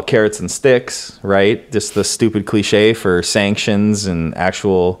do they call it? Carrots and sticks, right? Just the stupid cliche for sanctions and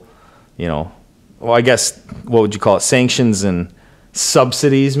actual, you know, well, I guess, what would you call it? Sanctions and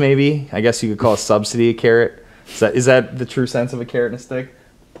subsidies, maybe? I guess you could call a subsidy a carrot. Is that the true sense of a carrot and a stick?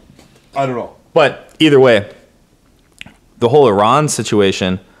 I don't know. But either way, the whole Iran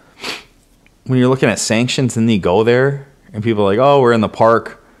situation, when you're looking at sanctions and you go there and people are like, oh, we're in the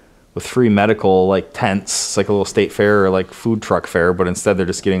park with free medical, like, tents. It's like a little state fair or like food truck fair, but instead they're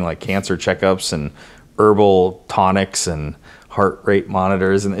just getting like cancer checkups and herbal tonics and heart rate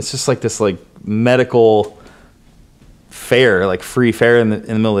monitors. And it's just like this like medical fair, like free fair in the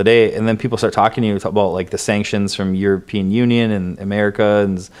middle of the day. And then people start talking to you about like the sanctions from European Union and America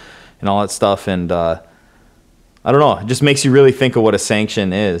and all that stuff. And I don't know, it just makes you really think of what a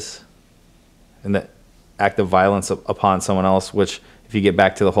sanction is and the act of violence upon someone else, which, if you get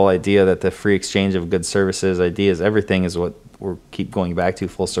back to the whole idea that the free exchange of goods, services, ideas, everything is what we keep going back to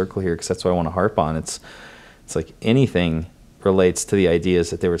full circle here, because that's what I want to harp on. It's like anything relates to the ideas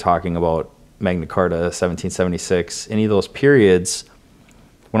that they were talking about, Magna Carta, 1776, any of those periods.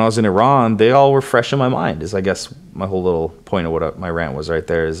 When I was in Iran, they all were fresh in my mind, is I guess my whole little point of what my rant was right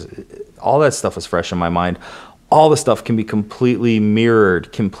there, is all that stuff was fresh in my mind. All the stuff can be completely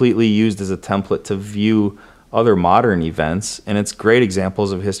mirrored, completely used as a template to view other modern events, and it's great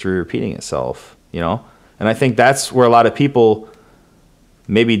examples of history repeating itself, you know? And I think that's where a lot of people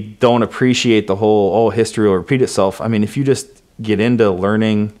maybe don't appreciate the whole, history will repeat itself. I mean, if you just get into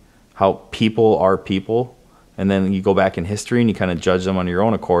learning how people are people, and then you go back in history and you kind of judge them on your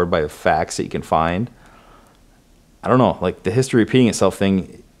own accord by the facts that you can find. I don't know, like the history repeating itself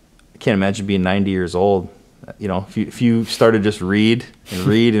thing, I can't imagine being 90 years old. You know, if you started just read and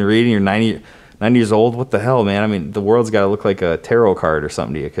read and read and you're 90 years old, what the hell, man? I mean, the world's got to look like a tarot card or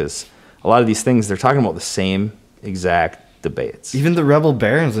something to you, because a lot of these things, they're talking about the same exact debates. Even the rebel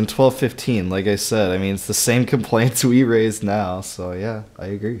barons in 1215, like I said, I mean, it's the same complaints we raise now. So yeah, I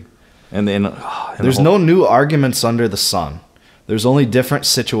agree. And then there's no new arguments under the sun. There's only different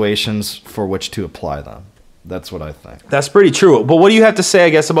situations for which to apply them. That's what I think. That's pretty true. But what do you have to say, I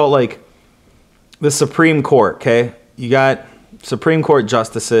guess, about like the Supreme Court? Okay, you got Supreme Court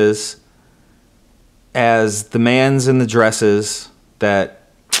justices as the mans in the dresses that,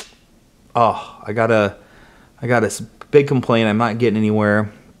 I got a big complaint. I'm not getting anywhere.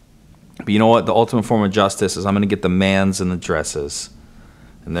 But you know what? The ultimate form of justice is I'm going to get the mans in the dresses.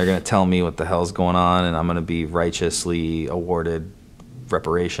 And they're going to tell me what the hell's going on, and I'm going to be righteously awarded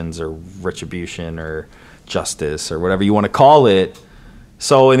reparations or retribution or justice or whatever you want to call it.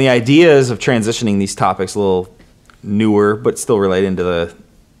 So in the ideas of transitioning these topics a little newer, but still related to the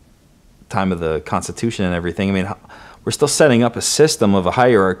time of the Constitution and everything, I mean, we're still setting up a system of a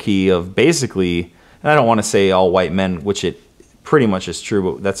hierarchy of basically, and I don't want to say all white men, which it pretty much is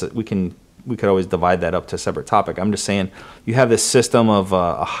true, but we could always divide that up to a separate topic. I'm just saying you have this system of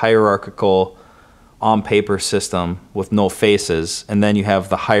a hierarchical on paper system with no faces, and then you have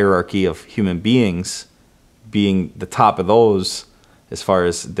the hierarchy of human beings being the top of those as far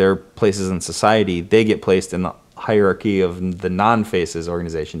as their places in society. They get placed in the hierarchy of the non-faces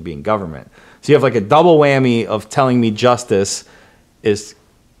organization being government. So you have like a double whammy of telling me justice is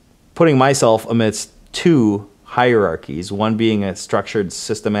putting myself amidst two hierarchies, one being a structured,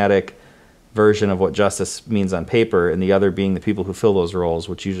 systematic version of what justice means on paper, and the other being the people who fill those roles,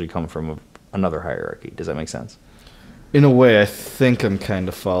 which usually come from another hierarchy. Does that make sense? In a way, I think I'm kind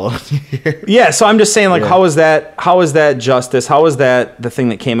of following here. Yeah, so I'm just saying, like, how is that justice? How is that the thing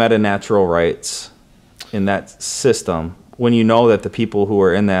that came out of natural rights in that system, when you know that the people who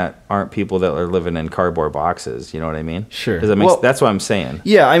are in that aren't people that are living in cardboard boxes? You know what I mean? Sure. Does that make sense? That's what I'm saying.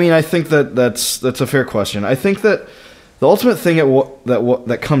 Yeah, I mean, I think that's a fair question. I think that the ultimate thing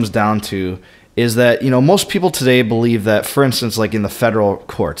that comes down to is that, you know, most people today believe that, for instance, like in the federal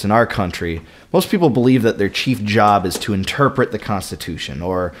courts in our country, most people believe that their chief job is to interpret the Constitution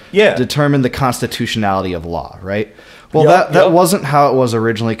or determine the constitutionality of law, right? Well, that wasn't how it was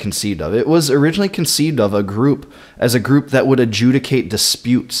originally conceived of. It was originally conceived of a group that would adjudicate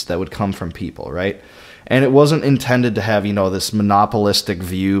disputes that would come from people, right? And it wasn't intended to have, you know, this monopolistic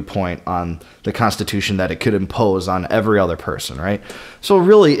viewpoint on the Constitution that it could impose on every other person, right? So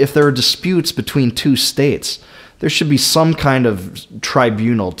really, if there are disputes between two states, there should be some kind of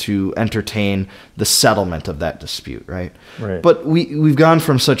tribunal to entertain the settlement of that dispute, right? Right. But we've gone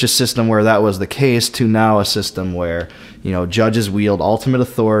from such a system where that was the case to now a system where, you know, judges wield ultimate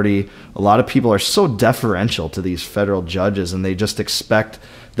authority. A lot of people are so deferential to these federal judges, and they just expect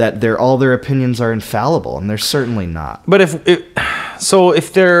that all their opinions are infallible, and they're certainly not. But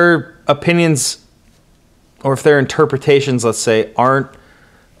if their opinions or if their interpretations, let's say, aren't,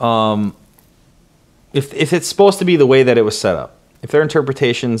 if it's supposed to be the way that it was set up, if their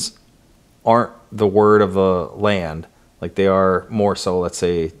interpretations aren't the word of the land, like they are more so, let's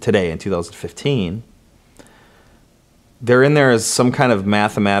say, today in 2015, they're in there as some kind of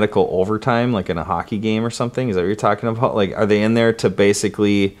mathematical overtime, like in a hockey game or something? Is that what you're talking about? Like, are they in there to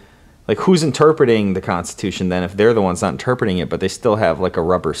basically, like, who's interpreting the Constitution then if they're the ones not interpreting it, but they still have like a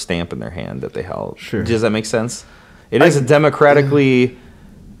rubber stamp in their hand that they held? Sure. Does that make sense? It is a democratically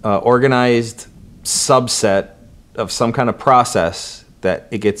organized subset of some kind of process that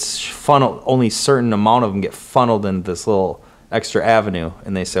it gets funneled, only a certain amount of them get funneled into this little extra avenue,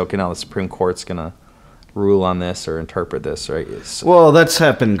 and they say, okay, now the Supreme Court's going to rule on this or interpret this, right? Well, that's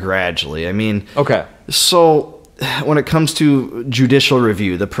happened gradually. I mean, okay. So when it comes to judicial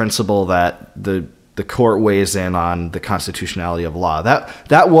review, the principle that the court weighs in on the constitutionality of law,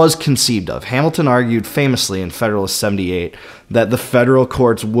 that was conceived of. Hamilton argued famously in Federalist 78 that the federal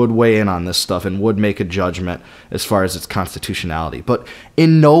courts would weigh in on this stuff and would make a judgment as far as its constitutionality. But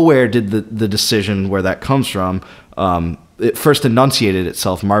in nowhere did the decision where that comes from, it first enunciated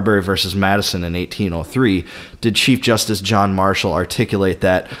itself, Marbury versus Madison in 1803, did Chief Justice John Marshall articulate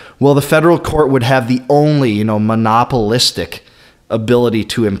that, well, the federal court would have the only, monopolistic ability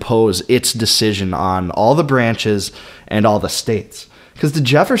to impose its decision on all the branches and all the states. Because to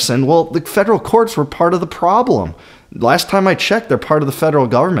Jefferson, well, the federal courts were part of the problem. Last time I checked, they're part of the federal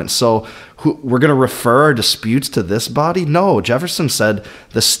government. So we're going to refer our disputes to this body? No, Jefferson said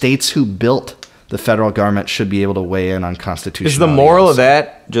the states who built the federal government should be able to weigh in on constitutionality. Is the moral of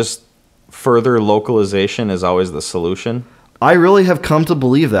that just further localization is always the solution? I really have come to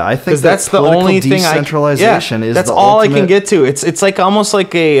believe that. I think that's the only thing decentralization is that's the all ultimate... I can get to. It's like almost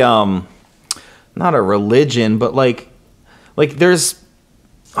like a not a religion, but like there's,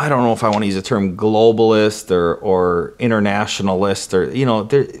 I don't know if I want to use the term globalist or internationalist or, you know,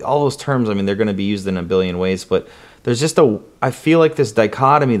 all those terms, I mean, they're going to be used in a billion ways, but there's just I feel like this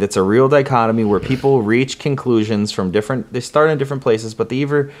dichotomy that's a real dichotomy where people reach conclusions from they start in different places, but they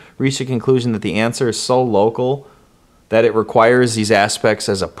either reach a conclusion that the answer is so local that it requires these aspects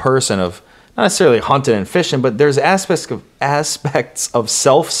as a person of not necessarily hunting and fishing, but there's aspects of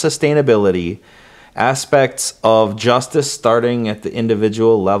self-sustainability, aspects of justice starting at the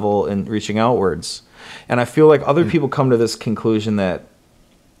individual level and reaching outwards. And I feel like other people come to this conclusion that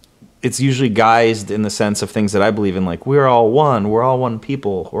it's usually guised in the sense of things that I believe in, like we're all one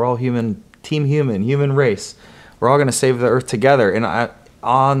people, we're all human, human race. We're all going to save the earth together. And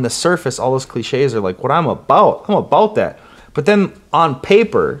on the surface, all those cliches are like what I'm about. I'm about that. But then on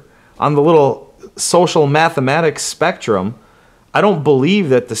paper, on the little social mathematics spectrum, I don't believe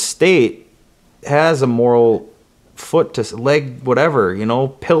that the state has a moral foot to leg, whatever, you know,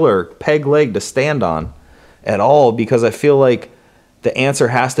 pillar, peg leg to stand on at all, because I feel like the answer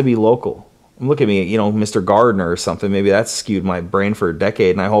has to be local. Look at me, you know, Mr. Gardner or something. Maybe that's skewed my brain for a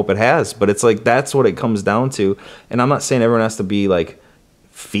decade, and I hope it has. But it's like that's what it comes down to. And I'm not saying everyone has to be like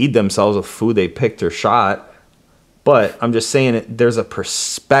feed themselves with food they picked or shot, but I'm just saying there's a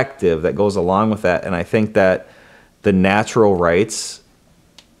perspective that goes along with that, and I think that the natural rights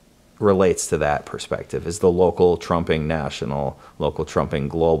relates to that perspective. Is the local trumping national, local trumping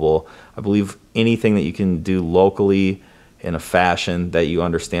global. I believe anything that you can do locally in a fashion that you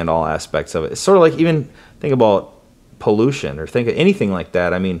understand all aspects of it. It's sort of like, even think about pollution or think of anything like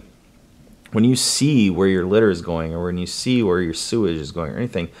that. I mean, when you see where your litter is going or when you see where your sewage is going or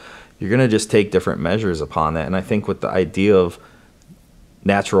anything, you're going to just take different measures upon that. And I think with the idea of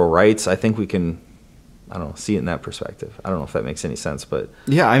natural rights, I think we can, I don't know, see it in that perspective. I don't know if that makes any sense, but...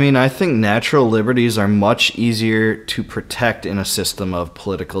 Yeah, I mean, I think natural liberties are much easier to protect in a system of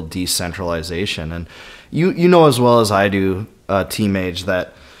political decentralization. And you know as well as I do, Team Mage,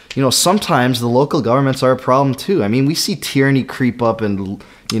 that, you know, sometimes the local governments are a problem too. I mean, we see tyranny creep up and,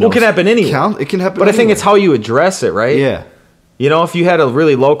 you know... Well, it can happen anywhere. It can happen But I think it's how you address it, right? Yeah. You know, if you had a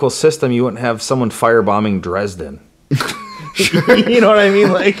really local system, you wouldn't have someone firebombing Dresden. Sure. You know what I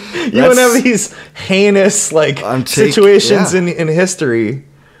mean? Like, you wouldn't have these heinous, like, situations in history.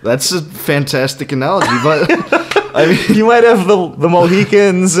 That's a fantastic analogy, but... I mean, you might have the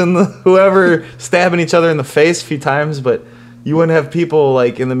Mohicans and whoever stabbing each other in the face a few times, but you wouldn't have people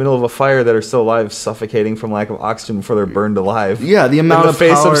like in the middle of a fire that are still alive suffocating from lack of oxygen before they're burned alive. Yeah, the amount of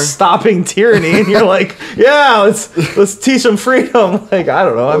face of stopping tyranny, and you're like, yeah, let's teach them freedom. Like, I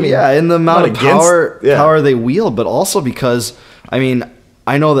don't know. I mean, yeah, and the amount of power they wield, but also because, I mean,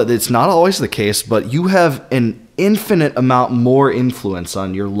 I know that it's not always the case, but you have an infinite amount more influence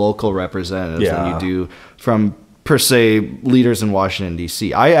on your local representatives than you do from, per se, leaders in Washington,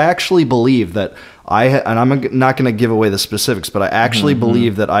 D.C. I actually believe that and I'm not going to give away the specifics, but I actually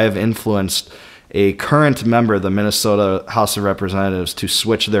believe that I have influenced a current member of the Minnesota House of Representatives to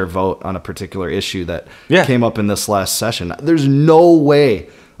switch their vote on a particular issue that came up in this last session. There's no way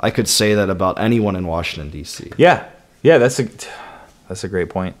I could say that about anyone in Washington, D.C. Yeah, that's a great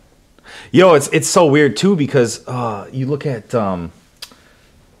point. Yo, it's so weird too, because you look at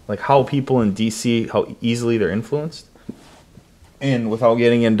like how people in D.C., how easily they're influenced, and without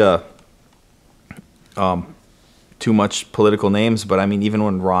getting into too much political names, but I mean, even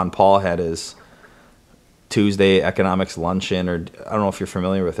when Ron Paul had his Tuesday economics luncheon, or I don't know if you're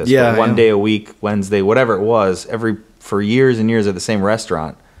familiar with this, but one day a week, Wednesday, whatever it was, for years and years at the same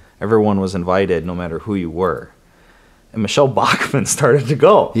restaurant, everyone was invited, no matter who you were. And Michelle Bachmann started to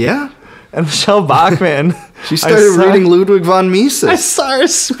go. Yeah. And Michelle Bachmann, she started reading Ludwig von Mises. I saw her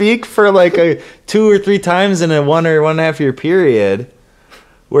speak for like 2 or 3 times in a 1 or 1.5 year period,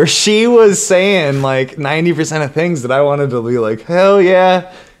 where she was saying like 90% of things that I wanted to be like, hell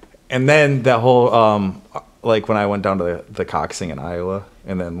yeah. And then that whole, like when I went down to the caucusing in Iowa,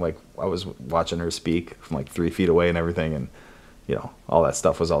 and then like I was watching her speak from like 3 feet away and everything, and you know, all that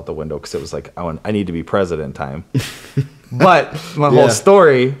stuff was out the window because it was like, I need to be president time. But my whole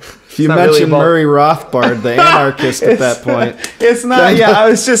story. If you mentioned Murray Rothbard, the anarchist at that point. It's not, yeah, I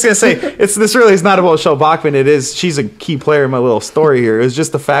was just going to say, this really is not about Shel Bachman. She's a key player in my little story here. It was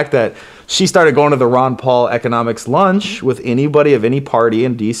just the fact that she started going to the Ron Paul economics lunch with anybody of any party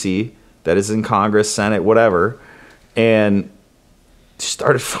in D.C. that is in Congress, Senate, whatever. And she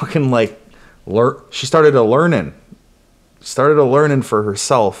started fucking she started learning for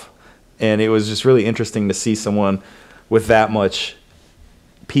herself. And it was just really interesting to see someone with that much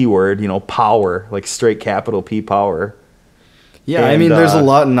P word, power, like straight capital P power. Yeah, I mean, there's a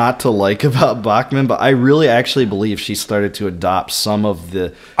lot not to like about Bachman, but I really actually believe she started to adopt some of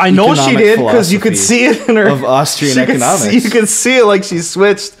the I know she did, because you could see it in her of Austrian economics. You could see it, like she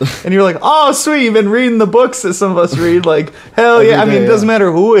switched, and you're like, oh, sweet, you've been reading the books that some of us read, like, hell yeah. I mean, it doesn't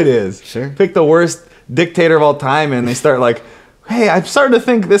matter who it is. Sure. Pick the worst dictator of all time, and they start like, hey, I'm starting to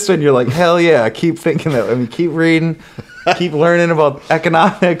think this way, and you're like, hell yeah, keep thinking that. I mean, keep reading, keep learning about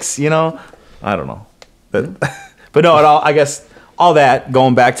economics, I don't know. But no, I guess all that,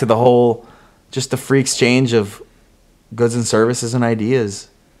 going back to the whole, just the free exchange of goods and services and ideas.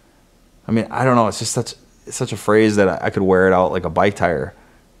 I mean, I don't know. It's just such a phrase that I could wear it out like a bike tire.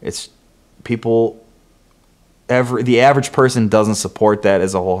 It's people, the average person doesn't support that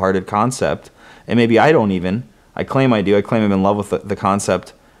as a wholehearted concept. And maybe I don't even. I claim I do. I claim I'm in love with the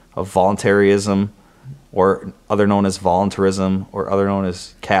concept of voluntarism, or other known as voluntarism, or other known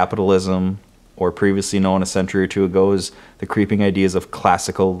as capitalism, or previously known a century or two ago as the creeping ideas of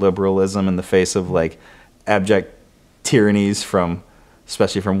classical liberalism in the face of like abject tyrannies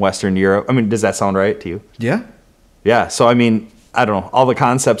especially from Western Europe. I mean, does that sound right to you? Yeah. Yeah. So, I mean, I don't know, all the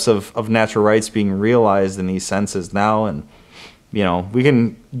concepts of natural rights being realized in these senses now. And, we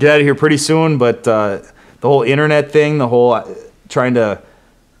can get out of here pretty soon, but the whole internet thing, the whole trying to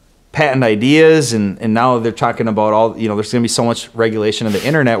patent ideas, and now they're talking about all, there's going to be so much regulation of the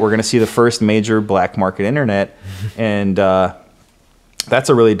internet. We're going to see the first major black market internet. And that's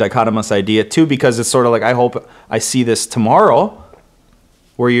a really dichotomous idea too, because it's sort of like, I hope I see this tomorrow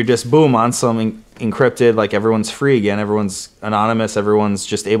where you're just boom on some encrypted, like everyone's free again, everyone's anonymous, everyone's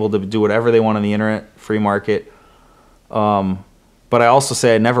just able to do whatever they want on the internet, free market. But I also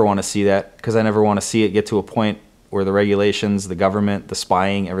say I never want to see that, because I never want to see it get to a point where the regulations, the government, the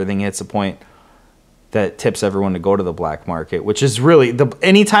spying, everything hits a point that tips everyone to go to the black market, which is really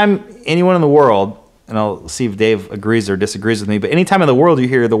anytime anyone in the world, and I'll see if Dave agrees or disagrees with me, but anytime in the world you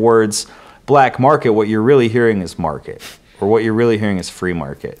hear the words black market, what you're really hearing is market, or what you're really hearing is free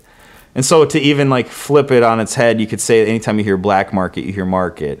market. And so to even like flip it on its head, you could say anytime you hear black market, you hear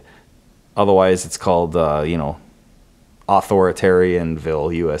market. Otherwise it's called,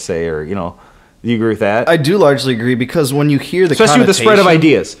 authoritarianville, USA, or, do you agree with that? I do largely agree, because when you hear the especially with the spread of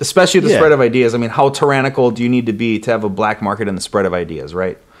ideas, I mean, how tyrannical do you need to be to have a black market in the spread of ideas,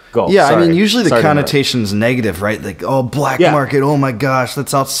 right? Go. Yeah, sorry. I mean, usually the connotation's negative, right? Like, oh, black market, oh my gosh,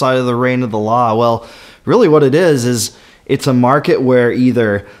 that's outside of the reign of the law. Well, really what it is it's a market where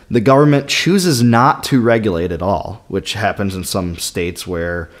either the government chooses not to regulate at all, which happens in some states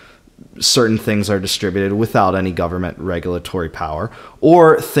where certain things are distributed without any government regulatory power,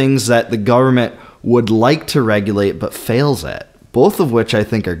 or things that the government would like to regulate but fails at, both of which I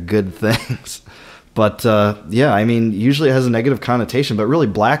think are good things. But I mean, usually it has a negative connotation, but really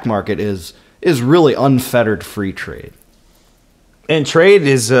black market is really unfettered free trade. And trade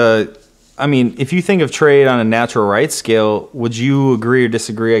is, I mean, if you think of trade on a natural rights scale, would you agree or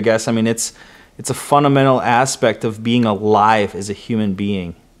disagree, I guess? I mean, it's a fundamental aspect of being alive as a human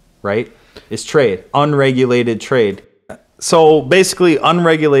being. Right? Is trade, unregulated trade. So basically,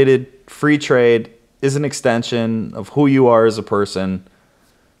 unregulated free trade is an extension of who you are as a person.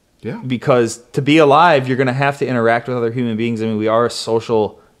 Yeah. Because to be alive, you're going to have to interact with other human beings. I mean, we are a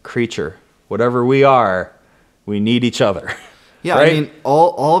social creature. Whatever we are, we need each other. Yeah, right? I mean,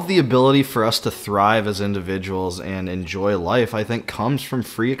 all of the ability for us to thrive as individuals and enjoy life, I think, comes from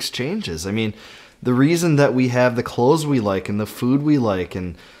free exchanges. I mean, the reason that we have the clothes we like and the food we like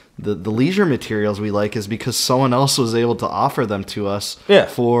and the leisure materials we like is because someone else was able to offer them to us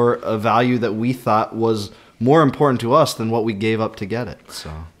for a value that we thought was more important to us than what we gave up to get it.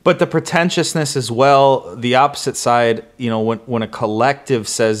 So, but the pretentiousness as well, the opposite side, when a collective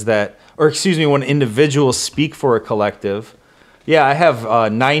says that, or excuse me, when individuals speak for a collective, I have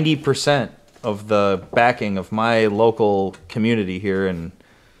 90% of the backing of my local community here in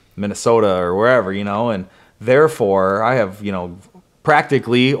Minnesota or wherever, and therefore I have,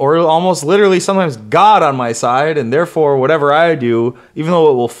 practically or almost literally sometimes God on my side, and therefore whatever I do, even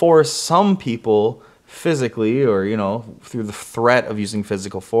though it will force some people physically or through the threat of using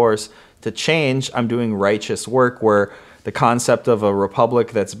physical force to change, I'm doing righteous work where the concept of a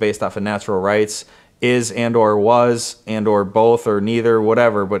republic that's based off of natural rights is and or was and or both or neither,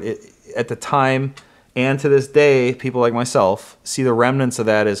 whatever. But at the time and to this day, people like myself see the remnants of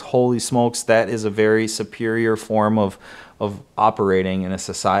that as, holy smokes, that is a very superior form of operating in a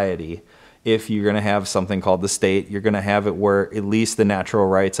society. If you're going to have something called the state, you're going to have it where at least the natural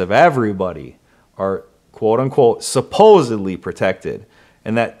rights of everybody are, quote unquote, supposedly protected.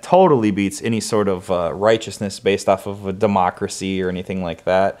 And that totally beats any sort of righteousness based off of a democracy or anything like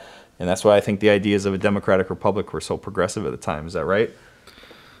that. And that's why I think the ideas of a democratic republic were so progressive at the time. Is that right?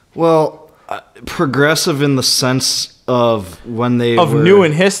 Well, progressive in the sense of when they of were new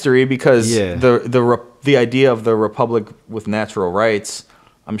in history, because Yeah. the idea of the republic with natural rights,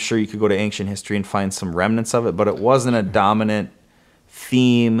 I'm sure you could go to ancient history and find some remnants of it, but it wasn't a dominant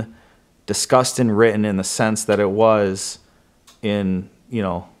theme discussed and written in the sense that it was in,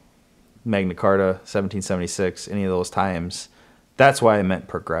 Magna Carta, 1776, any of those times. That's why I meant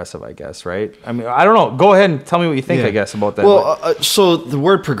progressive, I guess, right? I mean, I don't know. Go ahead and tell me what you think, Yeah. I guess, about that. Well, so the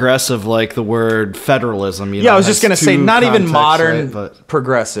word progressive, like the word federalism, I was just going to say, not even modern right? But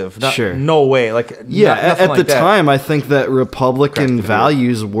progressive. Sure. No way. Like, yeah, nothing at like the that. time, I think that Republican Correct.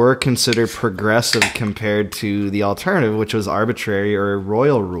 values were considered progressive compared to the alternative, which was arbitrary or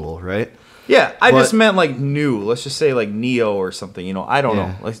royal rule, right? Yeah, I But- just meant like new. Let's just say like neo or something. I don't Yeah.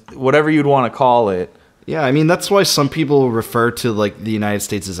 know. Like, whatever you'd want to call it. Yeah, I mean, that's why some people refer to like the United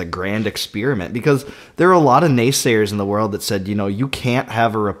States as a grand experiment, because there are a lot of naysayers in the world that said, you can't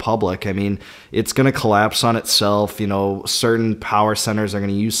have a republic. I mean, it's going to collapse on itself. Certain power centers are going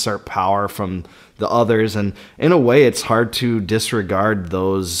to usurp power from the others. And in a way, it's hard to disregard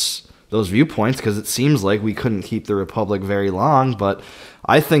those viewpoints, because it seems like we couldn't keep the republic very long. But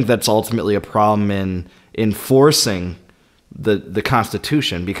I think that's ultimately a problem in enforcing the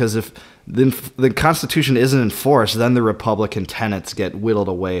Constitution, because if the Constitution isn't enforced, then the Republican tenets get whittled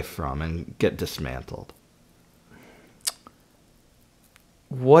away from and get dismantled.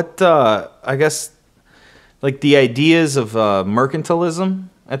 What, I guess, like the ideas of mercantilism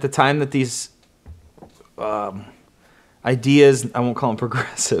at the time that these ideas, I won't call them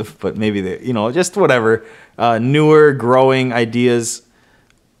progressive, but maybe they, just whatever, newer, growing ideas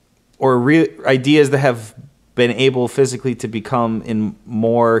or ideas that have been able physically to become in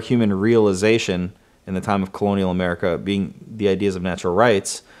more human realization in the time of colonial America, being the ideas of natural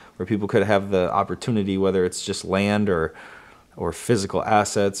rights, where people could have the opportunity, whether it's just land or physical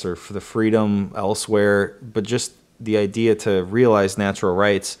assets or for the freedom elsewhere, but just the idea to realize natural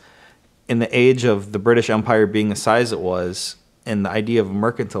rights in the age of the British Empire being the size it was, and the idea of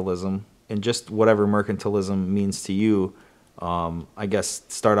mercantilism, and just whatever mercantilism means to you. I guess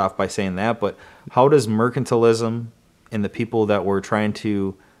start off by saying that, but how does mercantilism and the people that were trying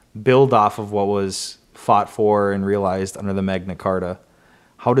to build off of what was fought for and realized under the Magna Carta,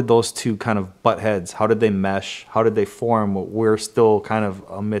 how did those two kind of butt heads? How did they mesh? How did they form what we're still kind of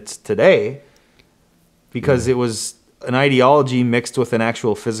amidst today? Because it was an ideology mixed with an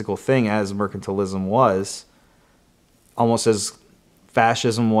actual physical thing, as mercantilism was, almost as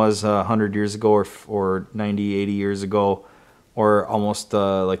fascism was 100 years ago or 90, 80 years ago, or almost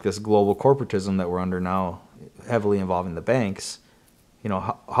like this global corporatism that we're under now, heavily involving the banks.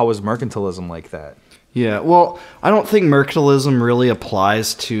 How was mercantilism like that? Yeah, well, I don't think mercantilism really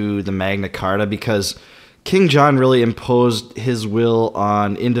applies to the Magna Carta, because King John really imposed his will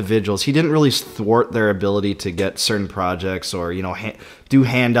on individuals. He didn't really thwart their ability to get certain projects or, do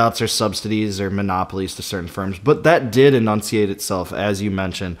handouts or subsidies or monopolies to certain firms. But that did enunciate itself, as you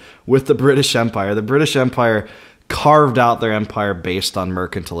mentioned, with the British Empire. The British Empire carved out their empire based on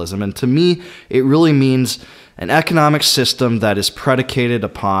mercantilism. And to me, it really means an economic system that is predicated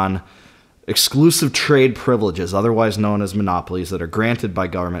upon exclusive trade privileges, otherwise known as monopolies, that are granted by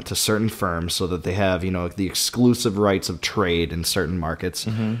government to certain firms so that they have, the exclusive rights of trade in certain markets,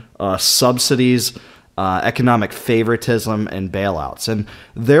 subsidies, economic favoritism, and bailouts. And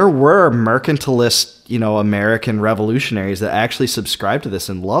there were mercantilist, American revolutionaries that actually subscribed to this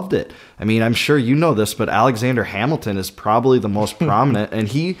and loved it. I mean, I'm sure you know this, but Alexander Hamilton is probably the most prominent, and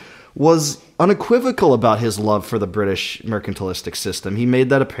he was unequivocal about his love for the British mercantilistic system. He made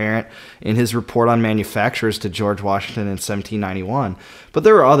that apparent in his report on manufacturers to George Washington in 1791. But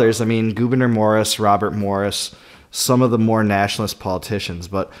there were others. I mean, Gouverneur Morris, Robert Morris, some of the more nationalist politicians.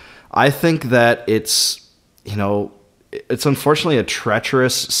 But I think that it's, it's unfortunately a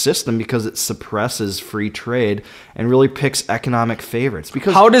treacherous system because it suppresses free trade and really picks economic favorites.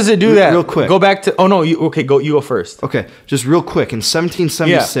 Because how does it do that? Real quick. Go back to. Oh no. You go first. Okay, just real quick. In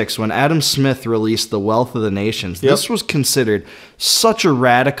 1776, when Adam Smith released *The Wealth of the Nations*, this was considered such a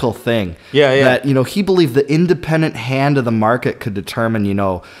radical thing. That he believed the independent hand of the market could determine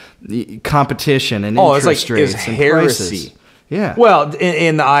competition and interest rates and heresy. Prices. Yeah. Well,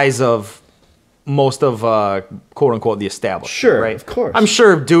 in the eyes of most of quote unquote the established, sure, right? Of course. I'm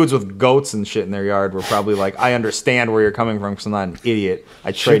sure dudes with goats and shit in their yard were probably like, I understand where you're coming from because I'm not an idiot.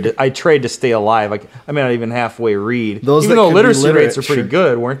 I trade to stay alive. I may not even halfway read. Even though literacy rates are pretty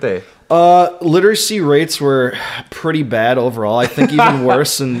good, weren't they? Literacy rates were pretty bad overall. I think even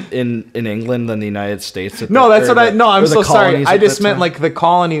worse in England than the United States. I'm so sorry. I just meant like the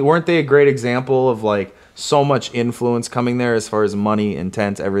colony. Weren't they a great example of like so much influence coming there as far as money,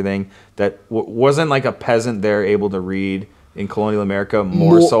 intent, everything, that wasn't like a peasant there able to read in colonial America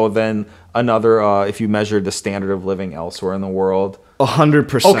more so than another, if you measured the standard of living elsewhere in the world?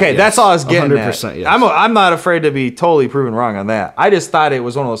 100%. Okay, that's all I was getting 100%, at. Yes. I'm not afraid to be totally proven wrong on that. I just thought it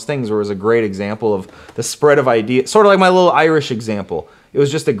was one of those things where it was a great example of the spread of ideas, sort of like my little Irish example. It was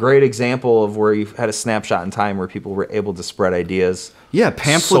just a great example of where you had a snapshot in time where people were able to spread ideas. Yeah,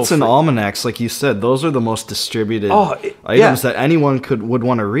 pamphlets and almanacs, like you said, those are the most distributed items that anyone would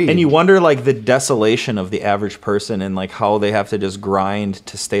want to read. And you wonder, like, the desolation of the average person and, like, how they have to just grind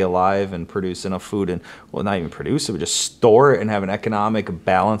to stay alive and produce enough food and, well, not even produce it, but just store it and have an economic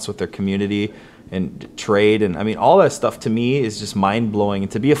balance with their community and trade. And, I mean, all that stuff to me is just mind-blowing.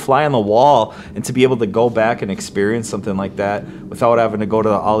 And to be a fly on the wall and to be able to go back and experience something like that without having to go to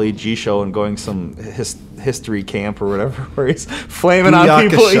the Ali G show and going some history camp or whatever where he's flaming on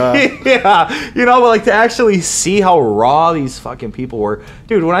people. Yeah, but like to actually see how raw these fucking people were.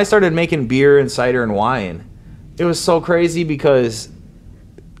 Dude, when I started making beer and cider and wine, it was so crazy because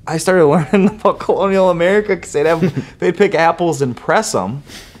I started learning about colonial America because they'd pick apples and press them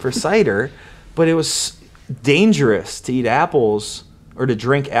for cider, but it was dangerous to eat apples or to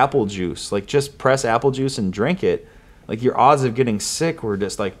drink apple juice. Like just press apple juice and drink it. Like your odds of getting sick were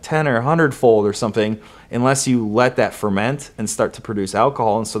just like 10 or 100-fold or something unless you let that ferment and start to produce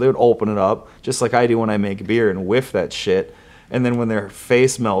alcohol. And so they would open it up just like I do when I make beer and whiff that shit. And then when their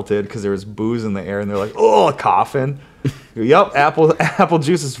face melted because there was booze in the air and they're like, oh, coughing. Yep, apple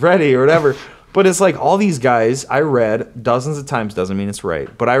juice is ready or whatever. But it's like all these guys I read dozens of times, doesn't mean it's right.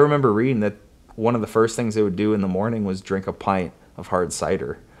 But I remember reading that one of the first things they would do in the morning was drink a pint of hard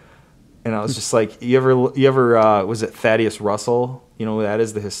cider. And I was just like, you ever was it Thaddeus Russell? You know who that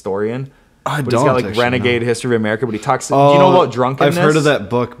is, the historian? I but don't. He's got like actually, Renegade no. History of America, but he talks. Do you know about drunkenness? I've heard of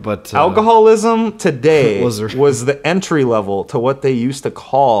that book, but alcoholism today was the entry level to what they used to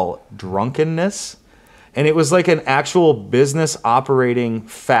call drunkenness, and it was like an actual business operating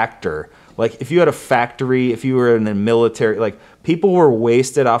factor. Like if you had a factory, if you were in the military, like people were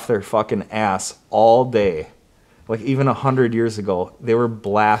wasted off their fucking ass all day. Like even 100 years ago, they were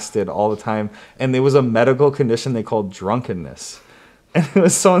blasted all the time. And there was a medical condition they called drunkenness. And it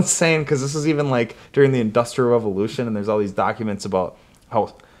was so insane because this was even like during the Industrial Revolution. And there's all these documents about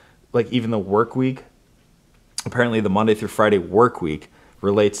how like even the work week, apparently the Monday through Friday work week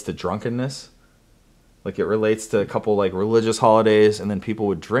relates to drunkenness. Like it relates to a couple like religious holidays. And then people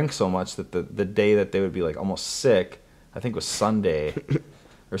would drink so much that the day that they would be like almost sick, I think was Sunday.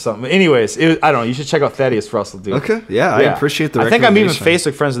 Or something. Anyways, I don't know. You should check out Thaddeus Russell, dude. Okay, yeah, I appreciate the I think I'm even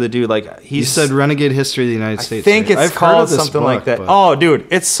recommendation. Facebook friends with the dude. Like You said Renegade History of the United States. I think right? it's called something like that. But... Oh, dude,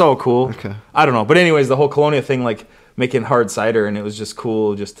 it's so cool. Okay. I don't know. But anyways, the whole colonial thing, like making hard cider, and it was just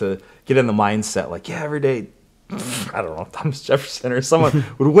cool just to get in the mindset. Like, yeah, every day, I don't know, Thomas Jefferson or someone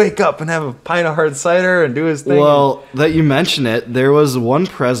would wake up and have a pint of hard cider and do his thing. Well, that you mention it, there was one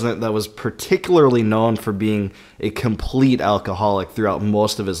president that was particularly known for being a complete alcoholic throughout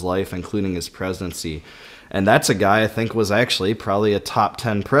most of his life, including his presidency. And that's a guy I think was actually probably a top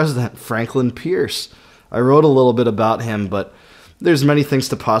 10 president, Franklin Pierce. I wrote a little bit about him, but there's many things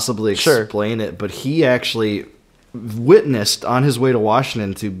to possibly explain it. But he actually witnessed on his way to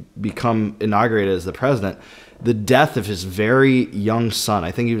Washington to become inaugurated as the president the death of his very young son.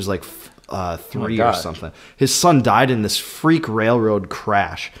 I think he was like 3 or something. His son died in this freak railroad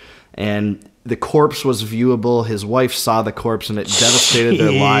crash, and the corpse was viewable. His wife saw the corpse, and it devastated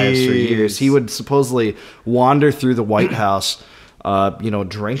their lives for years. He would supposedly wander through the White House,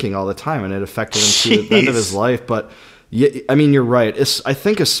 drinking all the time, and it affected him to the end of his life. But yeah, I mean, you're right. I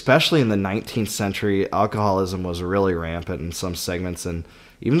think especially in the 19th century, alcoholism was really rampant in some segments, and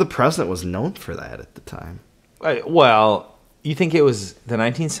even the president was known for that at the time. Well, you think it was the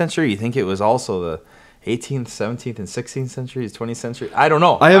 19th century? You think it was also the 18th, 17th, and 16th centuries, 20th century. I don't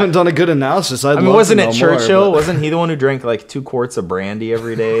know. I haven't done a good analysis. I mean, wasn't it Churchill? More, wasn't he the one who drank like 2 quarts of brandy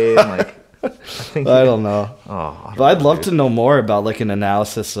every day? And like, I don't know. But I'd love to know more about like an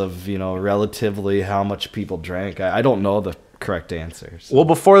analysis of, relatively how much people drank. I don't know the correct answers. Well,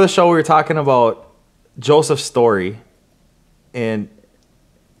 before the show, we were talking about Joseph's story, and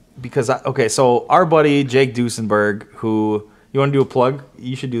because so our buddy Jake Duesenberg, who you want to do a plug?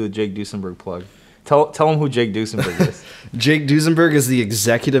 You should do the Jake Duesenberg plug. Tell him who Jake Duesenberg is. Jake Duesenberg is the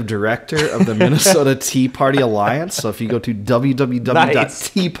executive director of the Minnesota Tea Party Alliance. So if you go to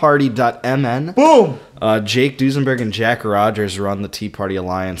www.teaparty.mn, boom. Jake Duesenberg and Jack Rogers run the Tea Party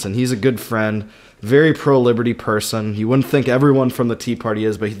Alliance, and he's a good friend, very pro-liberty person. You wouldn't think everyone from the Tea Party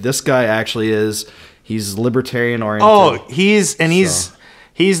is, but this guy actually is. He's libertarian oriented. Oh,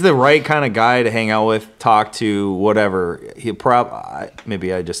 he's the right kind of guy to hang out with, talk to, whatever.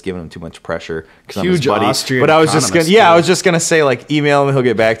 Maybe I just given him too much pressure because I'm his buddy. Austrian but I was just gonna say like email him, he'll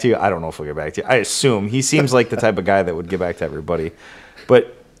get back to you. I don't know if he'll get back to you. I assume he seems like the type of guy that would get back to everybody.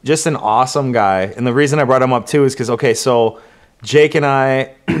 But just an awesome guy, and the reason I brought him up too is because so Jake and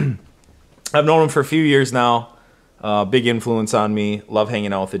I, I've known him for a few years now. Big influence on me. Love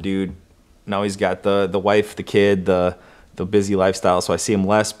hanging out with the dude. Now he's got the wife, the kid, the busy lifestyle, so I see him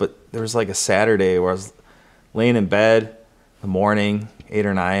less. But there was like a Saturday where I was laying in bed in the morning, 8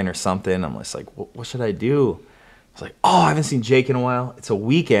 or 9 or something. I'm just like, what should I do? I was like, I haven't seen Jake in a while. It's a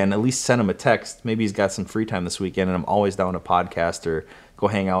weekend. At least send him a text. Maybe he's got some free time this weekend, and I'm always down to podcast or go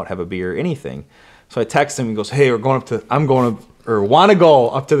hang out, have a beer, anything. So I text him. He goes, hey, want to go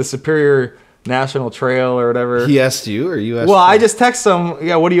up to the Superior National Trail or whatever. He asked you or you asked Well, him? I just text him,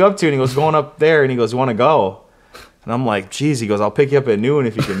 yeah, what are you up to? And he goes, going up there. And he goes, you want to go? And I'm like, geez. He goes, I'll pick you up at noon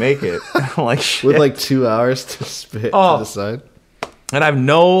if you can make it. I'm like, shit. With like 2 hours to decide. And I have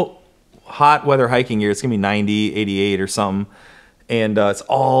no hot weather hiking gear. It's going to be 90, 88 or something. And it's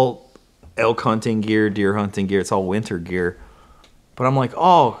all elk hunting gear, deer hunting gear. It's all winter gear. But I'm like,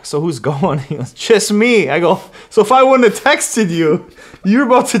 so who's going? He goes, just me. I go, so if I wouldn't have texted you, you're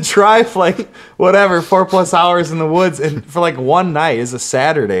about to drive like whatever, 4+ hours in the woods and for like one night is a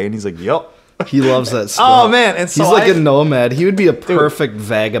Saturday. And he's like, yep. He loves that stuff. Oh, man. And so he's like a nomad. He would be a perfect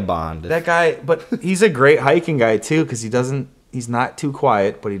vagabond. That guy, but he's a great hiking guy too because he's not too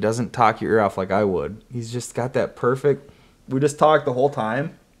quiet, but he doesn't talk your ear off like I would. He's just got that perfect, we just talk the whole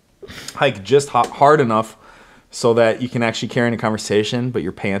time, hike just hard enough so that you can actually carry in a conversation, but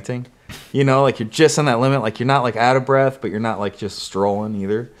you're panting. Like you're just on that limit. Like you're not like out of breath, but you're not like just strolling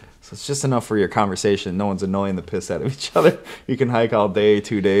either. So it's just enough for your conversation. No one's annoying the piss out of each other. You can hike all day,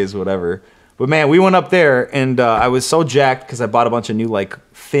 2 days, whatever. But man, we went up there, and I was so jacked because I bought a bunch of new like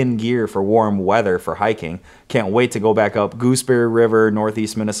thin gear for warm weather for hiking. Can't wait to go back up Gooseberry River,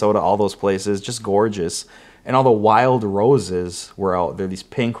 Northeast Minnesota, all those places, just gorgeous. And all the wild roses were out there. These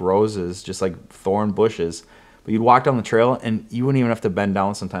pink roses, just like thorn bushes. But you'd walk down the trail, and you wouldn't even have to bend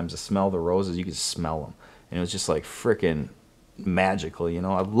down sometimes to smell the roses. You could smell them, and it was just like freaking magical.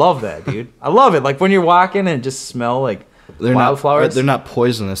 I love that, dude. I love it. Like when you're walking and just smell like wildflowers. They're not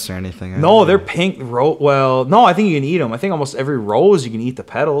poisonous or anything. No, they're pink. Well, no, I think you can eat them. I think almost every rose you can eat the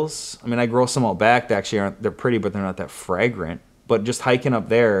petals. I mean, I grow some out back. They actually aren't. They're pretty, but they're not that fragrant. But just hiking up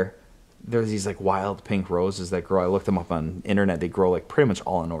there, there's these like wild pink roses that grow. I looked them up on internet. They grow like pretty much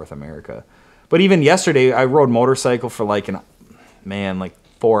all in North America. But even yesterday, I rode motorcycle for like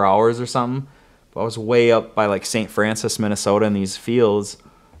 4 hours or something. But I was way up by like St. Francis, Minnesota, in these fields,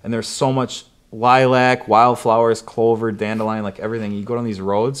 and there's so much lilac, wildflowers, clover, dandelion, like everything. You go down these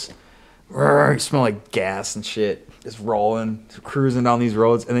roads, you smell like gas and shit. Just rolling, cruising down these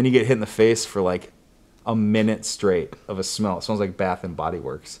roads, and then you get hit in the face for like a minute straight of a smell. It smells like Bath and Body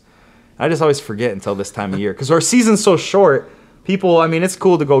Works. I just always forget until this time of year because our season's so short. People, I mean, it's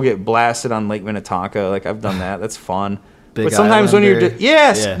cool to go get blasted on Lake Minnetonka. Like I've done that. That's fun. But sometimes when you're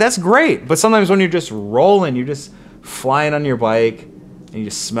that's great. But sometimes when you're just rolling, you're just flying on your bike, and you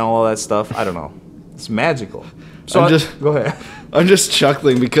just smell all that stuff. I don't know. It's magical. So go ahead. I'm just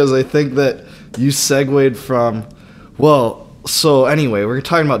chuckling because I think that you segued from, so anyway, we're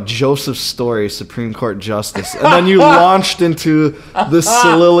talking about Joseph's story, Supreme Court Justice, and then you launched into this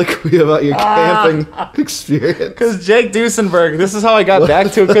soliloquy about your camping experience. Because Jake Duesenberg, this is how I got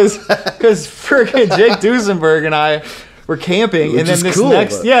back to it, because freaking Jake Duesenberg and I were camping, and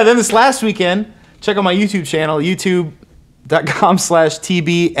then this last weekend, check out my YouTube channel,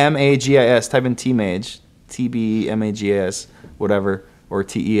 youtube.com/TBMAGIS. Type in T-Mage, TBMAGIS, whatever, or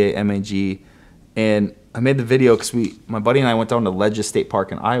TEAMAG, and I made the video because my buddy and I went down to Ledges State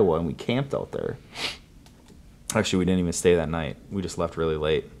Park in Iowa, and we camped out there. Actually, we didn't even stay that night. We just left really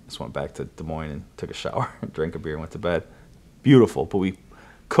late. Just went back to Des Moines and took a shower and drank a beer and went to bed. Beautiful. But we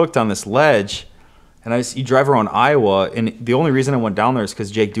cooked on this ledge. And you drive around Iowa, and the only reason I went down there is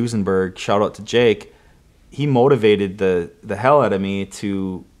because Jake Duesenberg, shout out to Jake, he motivated the hell out of me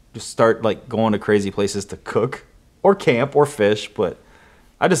to just start like going to crazy places to cook or camp or fish. But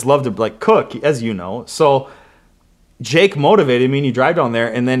I just love to like cook, as you know. So Jake motivated me, and you drive down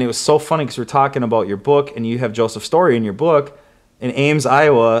there, and then it was so funny because we're talking about your book, and you have Joseph Story in your book, in Ames,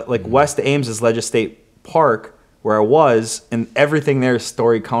 Iowa, like west of Ames is Ledge State Park, where I was, and everything there is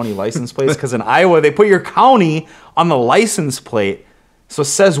Story County license plates, because in Iowa, they put your county on the license plate, so it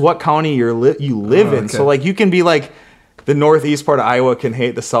says what county you live in. So, like, you can be, like, the northeast part of Iowa can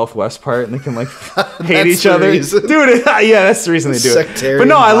hate the southwest part, and they can, like, hate each other. Reason. Dude, yeah, that's the reason they do it. But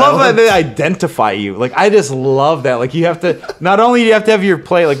no, I love that they identify you. Like, I just love that. Like, you have to, not only do you have to have your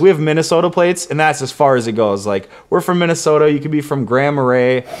plate, like, we have Minnesota plates, and that's as far as it goes. Like, we're from Minnesota. You could be from Grand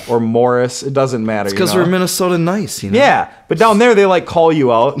Marais or Morris. It doesn't matter. It's because we're Minnesota nice, you know? Yeah, but down there, they, like, call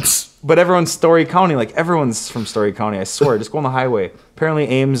you out. But everyone's Story County. Like, everyone's from Story County, I swear. Just go on the highway. Apparently,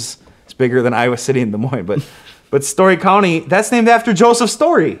 Ames is bigger than Iowa City and Des Moines, but Story County, that's named after Joseph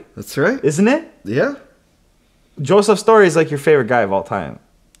Story. That's right. Isn't it? Yeah. Joseph Story is like your favorite guy of all time.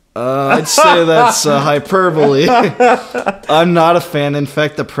 I'd say that's hyperbole. I'm not a fan. In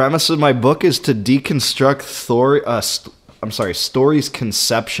fact, the premise of my book is to deconstruct Story's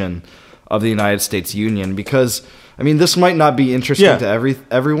conception of the United States Union, because I mean, this might not be interesting to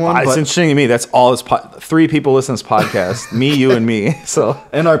everyone. It's interesting to me. That's all. Three people listen to this podcast: me, you, and me. So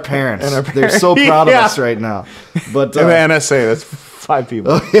and our parents. They're so proud of us right now. But and the NSA. That's 5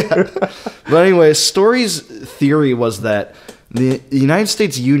 people. Oh, yeah. But anyway, Story's theory was that the United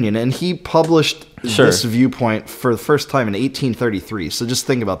States Union, and he published this viewpoint for the first time in 1833. So just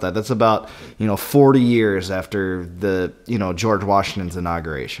think about that. That's about 40 years after the George Washington's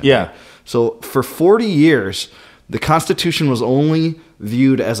inauguration. Yeah. Right? So for 40 years, the Constitution was only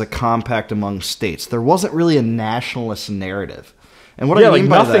viewed as a compact among states. There wasn't really a nationalist narrative. And what I mean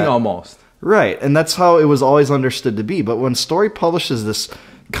by nothing that, almost. Right, and that's how it was always understood to be. But when Story publishes this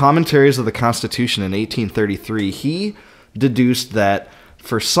Commentaries of the Constitution in 1833, he deduced that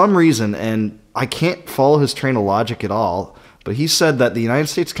for some reason, and I can't follow his train of logic at all, but he said that the United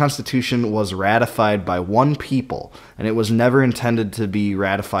States Constitution was ratified by one people, and it was never intended to be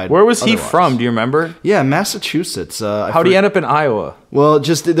ratified. Where was he from? Do you remember? Yeah, Massachusetts. How did he end up in Iowa? Well,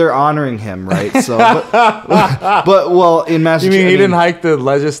 just they're honoring him, right? So, but in Massachusetts, you mean he didn't hike the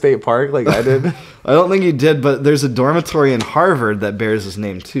Ledge State Park like I did? I don't think he did, but there's a dormitory in Harvard that bears his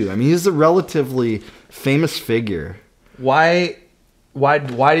name too. I mean, he's a relatively famous figure. Why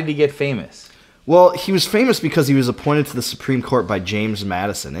did he get famous? Well, he was famous because he was appointed to the Supreme Court by James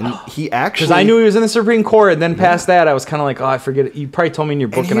Madison, and he actually... Because I knew he was in the Supreme Court, and then past that, I was kind of like, oh, I forget it. You probably told me in your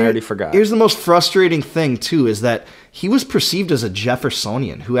book, and I already forgot. Here's the most frustrating thing, too, is that he was perceived as a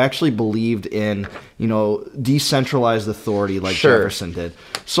Jeffersonian who actually believed in, decentralized authority like Jefferson did.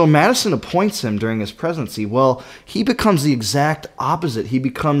 So Madison appoints him during his presidency. Well, he becomes the exact opposite. He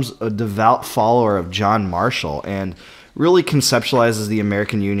becomes a devout follower of John Marshall, and really conceptualizes the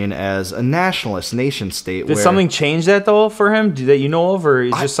American Union as a nationalist nation state. Did something change that, though, for him that you know of, or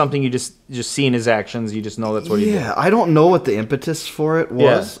is just something you just see in his actions, you just know that's what he did? Yeah, I don't know what the impetus for it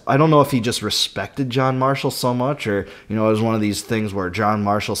was. Yeah. I don't know if he just respected John Marshall so much, or, it was one of these things where John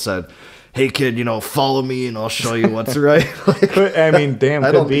Marshall said, hey, kid, follow me and I'll show you what's right. I mean, damn,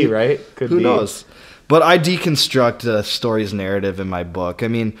 could be, right? Who knows? But I deconstruct Story's narrative in my book. I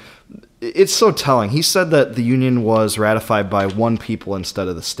mean, it's so telling. He said that the Union was ratified by one people instead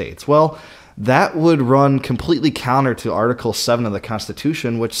of the states. Well, that would run completely counter to Article 7 of the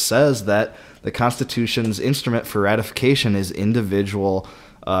Constitution, which says that the Constitution's instrument for ratification is individual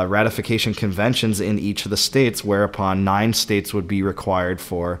ratification conventions in each of the states, whereupon 9 states would be required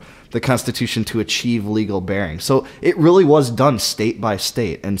for the Constitution to achieve legal bearing. So it really was done state by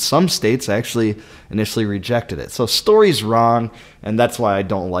state, and some states actually initially rejected it. So Story's wrong, and that's why I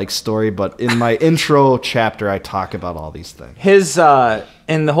don't like Story, but in my intro chapter, I talk about all these things.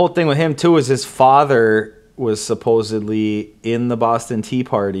 And the whole thing with him, too, is his father was supposedly in the Boston Tea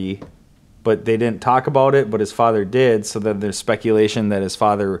Party, but they didn't talk about it, but his father did, so then there's speculation that his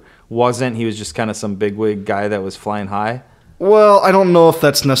father wasn't. He was just kind of some bigwig guy that was flying high. Well, I don't know if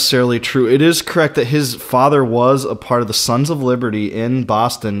that's necessarily true. It is correct that his father was a part of the Sons of Liberty in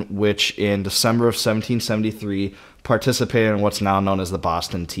Boston, which in December of 1773 participated in what's now known as the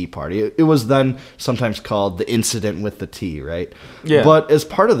Boston Tea Party. It was then sometimes called the incident with the tea, right? Yeah. But as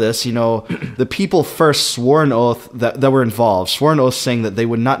part of this, the people first swore an oath that were involved, swore an oath saying that they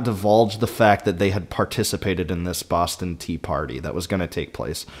would not divulge the fact that they had participated in this Boston Tea Party that was going to take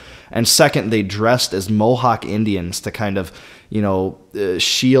place. And second, they dressed as Mohawk Indians to kind of,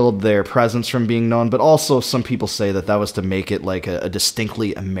 shield their presence from being known. But also some people say that was to make it like a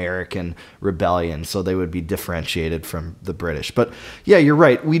distinctly American rebellion, so they would be differentiated from the British. But yeah, you're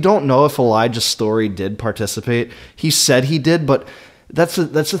right. We don't know if Elijah Story did participate. He said he did, but that's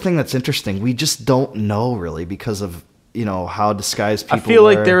the thing that's interesting. We just don't know really because of, how disguised people I feel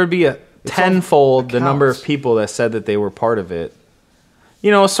were. like there would be a tenfold the number of people that said that they were part of it.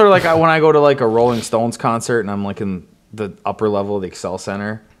 Sort of like when I go to like a Rolling Stones concert and I'm like in the upper level of the Excel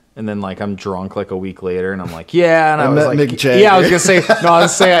Center, and then like I'm drunk like a week later, and I'm like, yeah, and I was like, yeah, I was gonna say, no, I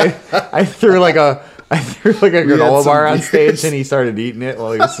was saying I threw like a granola bar on stage, and he started eating it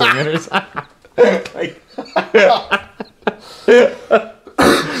while he was singing or something.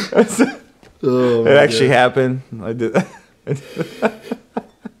 It actually happened. I did.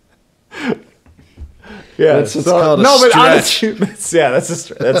 Yeah, that's called a stretch.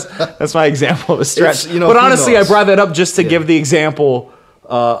 Honestly, that's my example of a stretch. But honestly, I brought that up just to give the example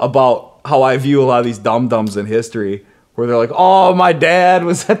about how I view a lot of these dum-dums in history, where they're like, "Oh, my dad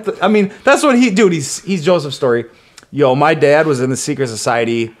was at the." I mean, that's what he's Joseph Story. Yo, my dad was in the secret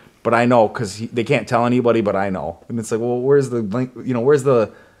society, but I know because they can't tell anybody, but I know. And it's like, well, where's the link? Where's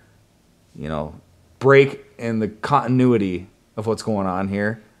the break in the continuity of what's going on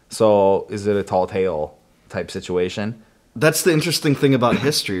here? So is it a tall tale type situation? That's the interesting thing about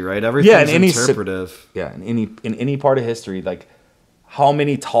history, right? Everything's interpretive. In any part of history, like how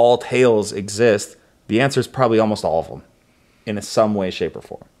many tall tales exist? The answer is probably almost all of them, in some way, shape, or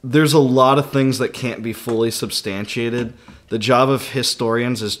form. There's a lot of things that can't be fully substantiated. The job of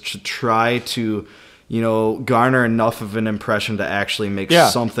historians is to try to, garner enough of an impression to actually make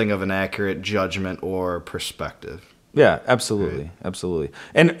something of an accurate judgment or perspective. Yeah, absolutely. Right. Absolutely.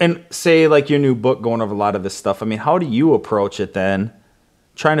 And say like your new book going over a lot of this stuff. I mean, how do you approach it then?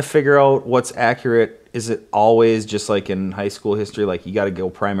 Trying to figure out what's accurate. Is it always just like in high school history, like you got to go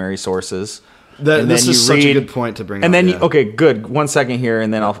primary sources? This is such a good point to bring up. And then, okay, good. 1 second here,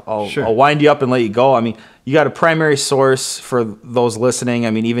 and then I'll wind you up and let you go. I mean, you got a primary source for those listening.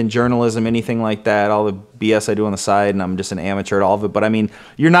 I mean, even journalism, anything like that, all the BS I do on the side, and I'm just an amateur at all of it. But I mean,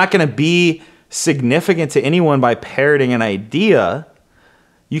 you're not going to be significant to anyone by parroting an idea.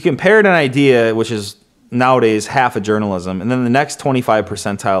 You can parrot an idea, which is nowadays half of journalism, and then the next 25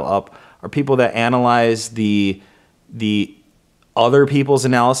 percentile up are people that analyze the other people's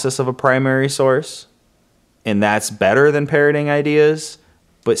analysis of a primary source, and that's better than parroting ideas,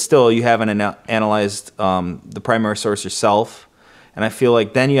 but still you haven't analyzed the primary source yourself. And I feel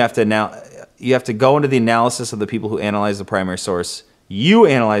like then you have to go into the analysis of the people who analyze the primary source. You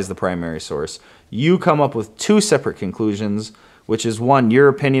analyze the primary source. You come up with two separate conclusions, which is one, your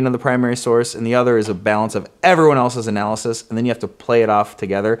opinion of the primary source, and the other is a balance of everyone else's analysis, and then you have to play it off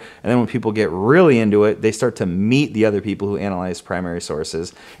together. And then when people get really into it, they start to meet the other people who analyze primary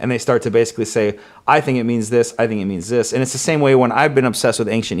sources, and they start to basically say, I think it means this, I think it means this. And it's the same way when I've been obsessed with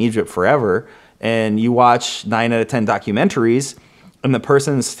ancient Egypt forever, and you watch 9 out of 10 documentaries, and the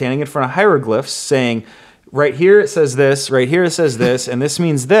person is standing in front of hieroglyphs saying, right here it says this, right here it says this, and this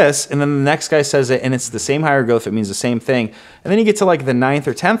means this, and then the next guy says it, and it's the same hieroglyph, it means the same thing. And then you get to like the 9th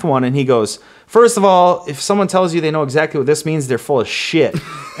or 10th one, and he goes, first of all, if someone tells you they know exactly what this means, they're full of shit.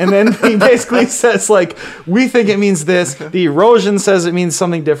 And then he basically says, like, we think it means this, the erosion says it means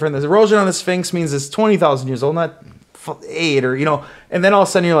something different, the erosion on the Sphinx means it's 20,000 years old, not 8, or, and then all of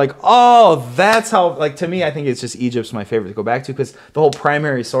a sudden you're like, oh, that's how, like, to me, I think it's just Egypt's my favorite to go back to, because the whole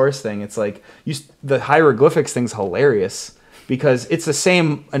primary source thing, it's like, the hieroglyphics thing's hilarious, because it's the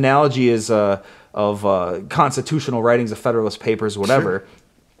same analogy as of constitutional writings of Federalist Papers, whatever. Sure.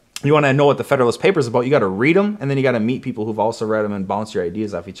 You want to know what the Federalist Papers is about, you got to read them, and then you got to meet people who've also read them and bounce your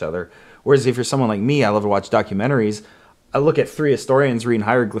ideas off each other. Whereas if you're someone like me, I love to watch documentaries. I look at 3 historians reading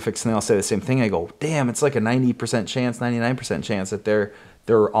hieroglyphics, and they all say the same thing. I go, damn, it's like a 90% chance, 99% chance that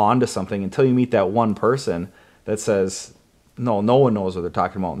they're on to something, until you meet that one person that says, no one knows what they're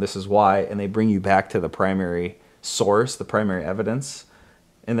talking about, and this is why, and they bring you back to the primary source, the primary evidence,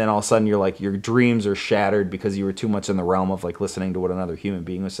 and then all of a sudden you're like, your dreams are shattered because you were too much in the realm of like listening to what another human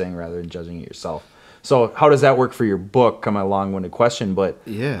being was saying rather than judging it yourself. So how does that work for your book? Kind of a long-winded question, but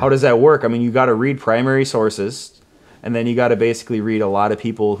yeah, how does that work? I mean, you got to read primary sources, and then you got to basically read a lot of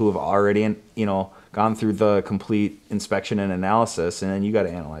people who have already, gone through the complete inspection and analysis, and then you got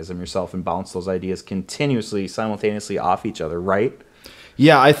to analyze them yourself and bounce those ideas continuously, simultaneously off each other, right?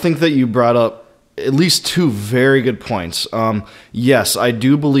 Yeah, I think that you brought up at least two very good points. Yes, I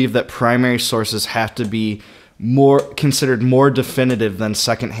do believe that primary sources have to be considered more definitive than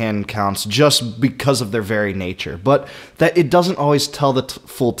secondhand accounts just because of their very nature. But that it doesn't always tell the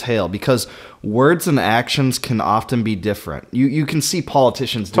full tale, because words and actions can often be different. You can see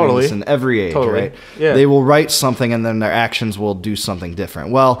politicians doing this in every age, right? Yeah. They will write something and then their actions will do something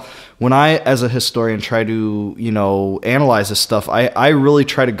different. Well, when I, as a historian, try to, analyze this stuff, I really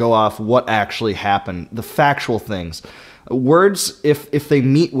try to go off what actually happened, the factual things. Words, if they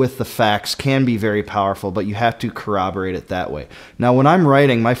meet with the facts, can be very powerful, but you have to corroborate it that way. Now, when I'm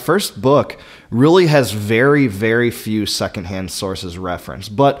writing, my first book really has very, very few secondhand sources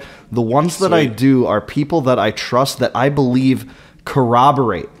referenced, but the ones that I do are people that I trust, that I believe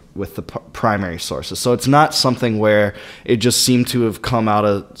corroborate with the primary sources. So it's not something where it just seemed to have come out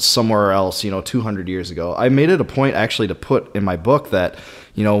of somewhere else, 200 years ago. I made it a point actually to put in my book that,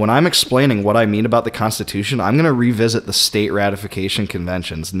 when I'm explaining what I mean about the Constitution, I'm going to revisit the state ratification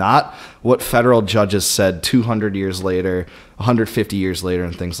conventions, not what federal judges said 200 years later, 150 years later,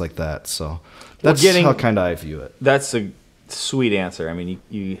 and things like that. So that's how kind of I view it. That's a sweet answer. I mean,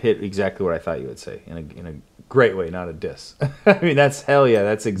 you hit exactly what I thought you would say in a great way, not a diss. I mean, that's hell yeah,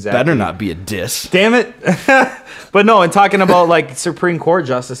 that's exactly. Better not be a diss. Damn it. But no, and talking about like Supreme Court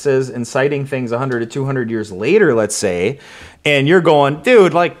justices inciting things 100 to 200 years later, let's say, and you're going,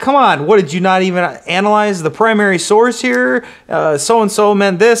 dude, like, come on, what, did you not even analyze the primary source here? So-and-so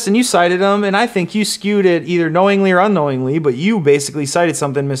meant this, and you cited them, and I think you skewed it either knowingly or unknowingly, but you basically cited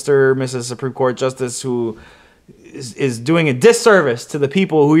something, Mr. or Mrs. Supreme Court Justice, who is doing a disservice to the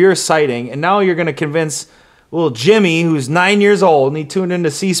people who you're citing, and now you're going to convince little Jimmy, who's 9 years old, and he tuned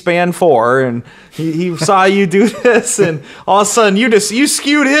into C-SPAN 4, and he saw you do this, and all of a sudden you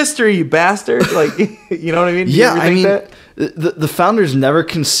skewed history, you bastard. Like, you know what I mean? Yeah, I mean, the founders never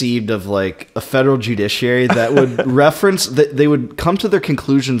conceived of like a federal judiciary that would reference that they would come to their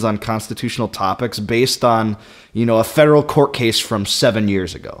conclusions on constitutional topics based on, a federal court case from 7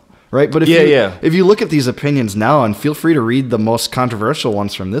 years ago. Right, but if you look at these opinions now, and feel free to read the most controversial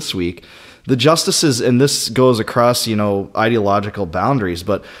ones from this week, the justices, and this goes across, ideological boundaries,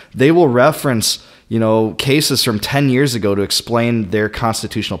 but they will reference, cases from 10 years ago to explain their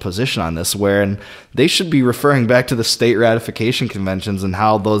constitutional position on this, wherein they should be referring back to the state ratification conventions and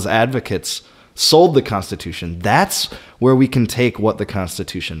how those advocates sold the Constitution. That's where we can take what the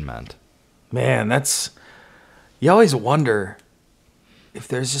Constitution meant. Man, you always wonder if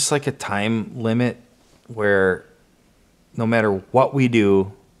there's just like a time limit where no matter what we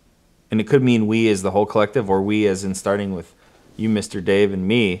do, and it could mean we as the whole collective, or we as in starting with you, Mr. Dave, and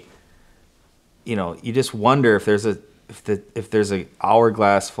me, you just wonder if there's a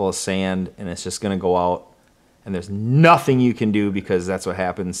hourglass full of sand and it's just going to go out and there's nothing you can do, because that's what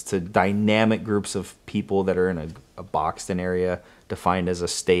happens to dynamic groups of people that are in a boxed-in area defined as a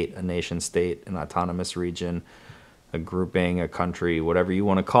state, a nation state, an autonomous region, a grouping, a country, whatever you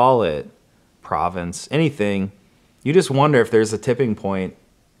want to call it, province, anything. You just wonder if there's a tipping point,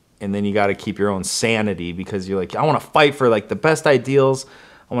 and then you got to keep your own sanity, because you're like, I want to fight for like the best ideals.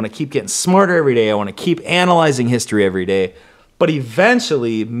 I want to keep getting smarter every day. I want to keep analyzing history every day. But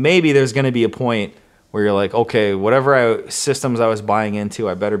eventually, maybe there's going to be a point where you're like, okay, whatever systems I was buying into,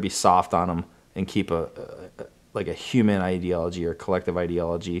 I better be soft on them and keep a human ideology or collective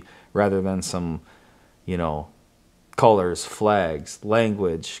ideology, rather than some, colors, flags,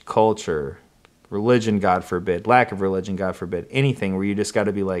 language, culture, religion, God forbid, lack of religion, God forbid, anything where you just got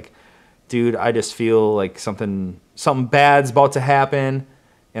to be like, dude, I just feel like something bad's about to happen,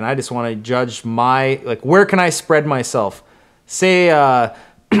 and I just want to judge where can I spread myself? Say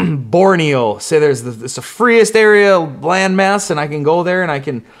Borneo, say there's the freest area landmass, and I can go there and I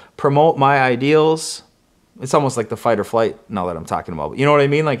can promote my ideals. It's almost like the fight or flight now that I'm talking about. But you know what I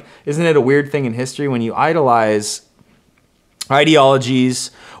mean? Like, isn't it a weird thing in history when you idolize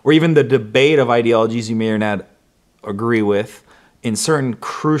ideologies, or even the debate of ideologies you may or not agree with in certain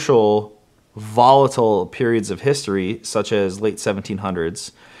crucial, volatile periods of history, such as late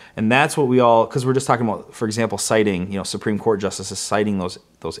 1700s. And that's what because we're just talking about, for example, citing, Supreme Court justices citing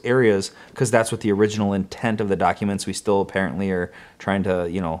those areas, because that's what the original intent of the documents we still apparently are trying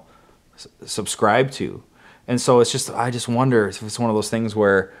to, subscribe to. And so I just wonder if it's one of those things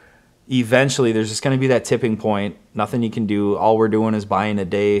where eventually there's just going to be that tipping point. Nothing you can do. All we're doing is buying a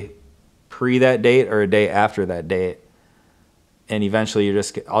day pre that date or a day after that date. And eventually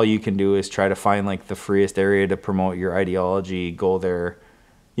all you can do is try to find like the freest area to promote your ideology, go there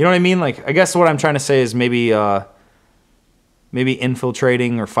You know what I mean? Like, I guess what I'm trying to say is maybe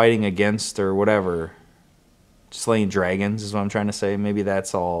infiltrating or fighting against or whatever, slaying dragons is what I'm trying to say. Maybe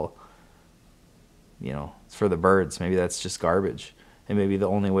that's all, it's for the birds. Maybe that's just garbage. And maybe the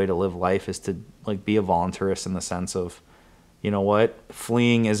only way to live life is to like be a voluntarist in the sense of, you know what,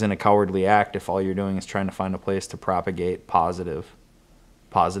 fleeing isn't a cowardly act if all you're doing is trying to find a place to propagate positive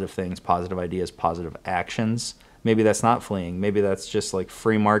things, positive ideas, positive actions. Maybe that's not fleeing. Maybe that's just like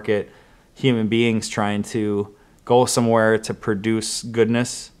free market human beings trying to go somewhere to produce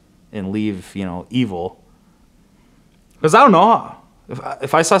goodness and leave, evil. Because I don't know.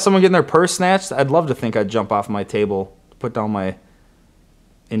 If I saw someone getting their purse snatched, I'd love to think I'd jump off my table, put down my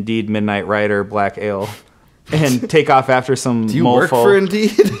Indeed Midnight Rider Black Ale, and take off after some Do you mofo. work for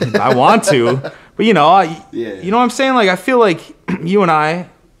Indeed? I want to. But, you know what I'm saying? Like, I feel like you and I,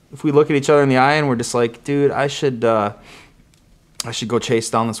 if we look at each other in the eye and we're just like, dude, I should go chase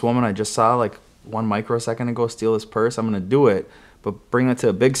down this woman I just saw like 1 microsecond ago, steal this purse. I'm going to do it. But bring it to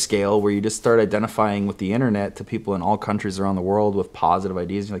a big scale where you just start identifying with the internet to people in all countries around the world with positive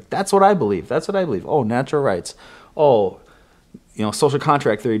ideas. You're like, that's what I believe. That's what I believe. Oh, natural rights. Oh, social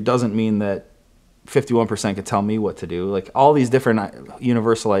contract theory doesn't mean that 51% can tell me what to do. Like all these different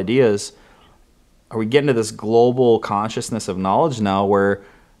universal ideas. Are we getting to this global consciousness of knowledge now where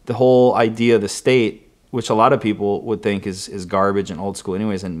the whole idea of the state, which a lot of people would think is garbage and old school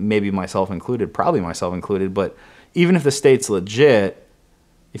anyways, and maybe myself included, probably myself included, but even if the state's legit,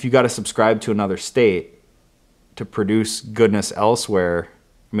 if you got to subscribe to another state to produce goodness elsewhere,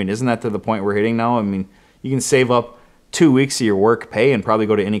 I mean, isn't that to the point we're hitting now? I mean, you can save up 2 weeks of your work pay and probably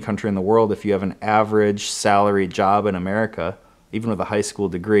go to any country in the world if you have an average salary job in America, even with a high school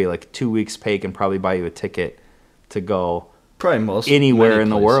degree. Like 2 weeks pay can probably buy you a ticket to go anywhere in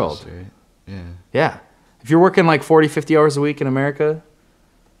the world. Right? Yeah. If you're working like 40, 50 hours a week in America,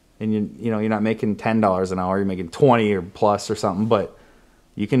 and you're not making $10 an hour, you're making 20 or plus or something, but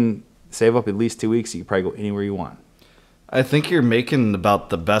you can save up at least 2 weeks. You can probably go anywhere you want. I think you're making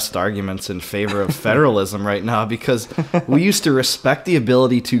about the best arguments in favor of federalism right now, because we used to respect the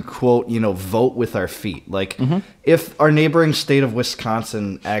ability to, quote, vote with our feet. Like, if our neighboring state of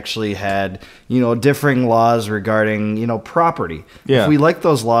Wisconsin actually had, differing laws regarding, property. Yeah. If we liked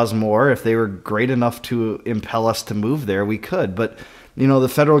those laws more, if they were great enough to impel us to move there, we could. But, the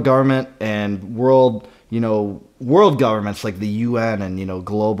federal government and world governments like the UN and,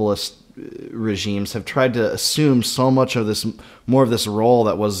 globalist regimes have tried to assume so much of more of this role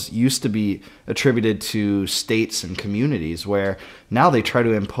that used to be attributed to states and communities, where now they try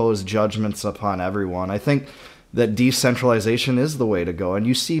to impose judgments upon everyone. I think that decentralization is the way to go, and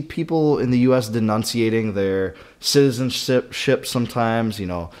you see people in the U.S. denunciating their citizenship sometimes.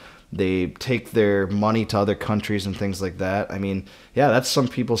 They take their money to other countries and things like that. I mean, yeah, that's some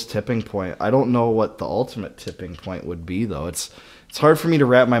people's tipping point. I don't know what the ultimate tipping point would be, though. It's hard for me to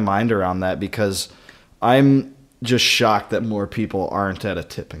wrap my mind around that, because I'm just shocked that more people aren't at a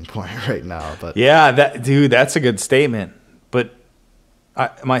tipping point right now. But yeah, that's a good statement. But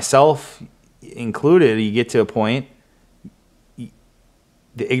myself included, you get to a point, the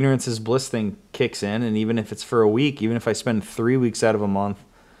ignorance is bliss thing kicks in, and even if it's for a week, even if I spend 3 weeks out of a month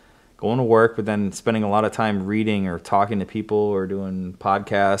going to work, but then spending a lot of time reading or talking to people or doing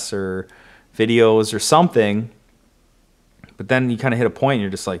podcasts or videos or something, but then you kind of hit a point and you're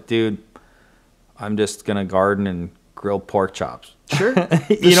just like, dude, I'm just going to garden and grill pork chops. Sure.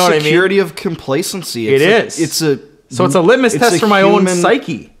 You know what I mean? Security of complacency. It's a litmus test for my own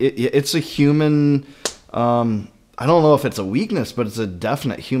psyche. It's a human, I don't know if it's a weakness, but it's a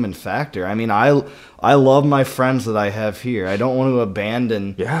definite human factor. I mean, I love my friends that I have here. I don't want to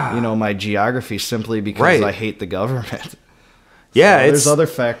abandon, my geography simply because I hate the government. Yeah, so there's other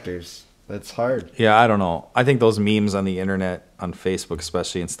factors. That's hard. Yeah, I don't know. I think those memes on the internet, on Facebook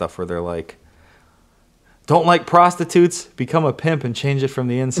especially, and stuff where they're like, don't like prostitutes, become a pimp and change it from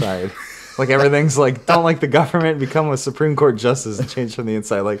the inside. Like everything's like, don't like the government, become a Supreme Court justice and change from the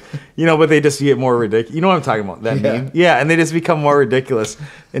inside. Like, but they just get more ridiculous. You know what I'm talking about? That meme? Yeah, and they just become more ridiculous.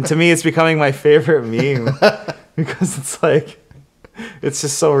 And to me, it's becoming my favorite meme because it's like, it's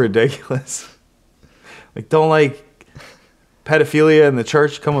just so ridiculous. Like, don't like pedophilia in the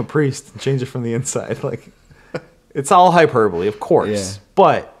church, become a priest and change it from the inside. Like, it's all hyperbole, of course. Yeah.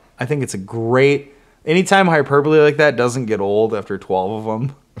 But I think it's a great, anytime hyperbole like that doesn't get old after 12 of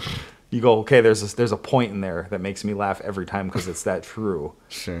them, you go, okay, there's a point in there that makes me laugh every time because it's that true.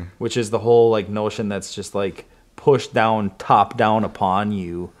 Sure. Which is the whole like notion that's just like pushed down, top down upon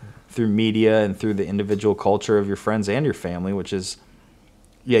you through media and through the individual culture of your friends and your family, which is,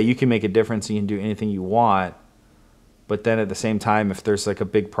 yeah, you can make a difference and you can do anything you want, But then at the same time, if there's like a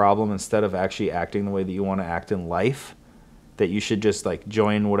big problem, instead of actually acting the way that you want to act in life, that you should just like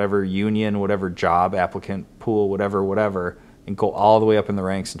join whatever union, whatever job, applicant pool, whatever, and go all the way up in the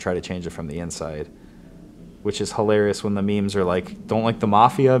ranks and try to change it from the inside. Which is hilarious when the memes are like, don't like the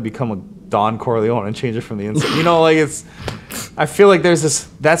mafia, become a Don Corleone and change it from the inside. You know, like I feel like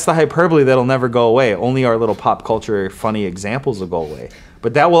that's the hyperbole that'll never go away. Only our little pop culture funny examples will go away.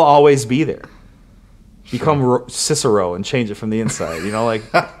 But that will always be there. Become Cicero and change it from the inside, you know, like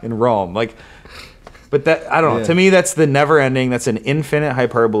in Rome. Like, but that, I don't know. Yeah. To me, that's the never ending, that's an infinite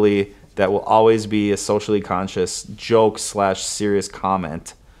hyperbole that will always be a socially conscious joke / serious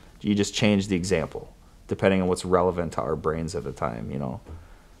comment. You just change the example depending on what's relevant to our brains at the time, you know.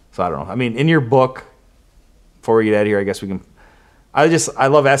 So I don't know. I mean, in your book, before we get out of here, I guess we can. I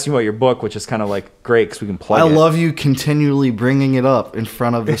love asking you about your book, which is kind of like great because we can plug it. I love you continually bringing it up in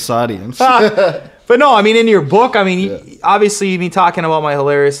front of this audience. But no, I mean, in your book, I mean, obviously, me talking about my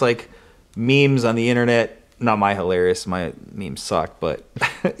hilarious like memes on the internet. Not my hilarious. My memes suck, but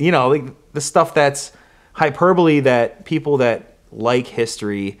you know, like the stuff that's hyperbole that people that like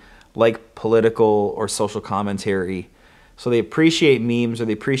history, like political or social commentary. So they appreciate memes or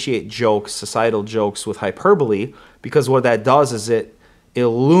they appreciate jokes, societal jokes with hyperbole, because what that does is it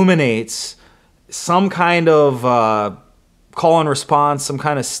illuminates some kind of call and response, some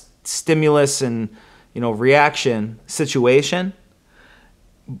kind of stimulus and, you know, reaction situation.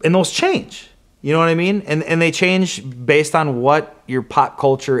 And those change. You know what I mean? And they change based on what your pop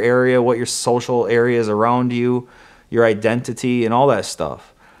culture area, what your social areas around you, your identity and all that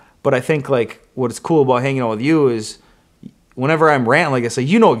stuff. But I think like what's cool about hanging out with you is whenever I'm ranting, like I say,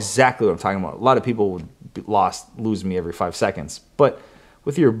 you know exactly what I'm talking about. A lot of people would lose me every 5 seconds. But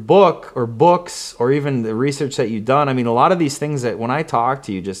with your book or books or even the research that you've done, I mean, a lot of these things that when I talk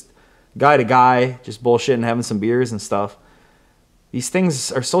to you, just guy to guy, just bullshitting, having some beers and stuff, these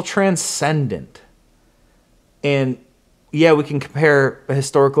things are so transcendent. And yeah, we can compare a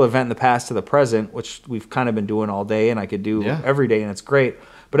historical event in the past to the present, which we've kind of been doing all day and I could do every day and it's great.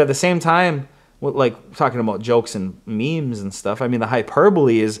 But at the same time, like talking about jokes and memes and stuff, I mean, the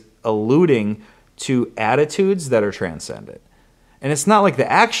hyperbole is alluding to attitudes that are transcendent. And it's not like the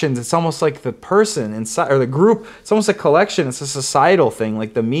actions, it's almost like the person inside, or the group, it's almost a collection, it's a societal thing.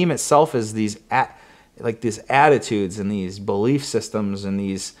 Like the meme itself is these attitudes and these belief systems and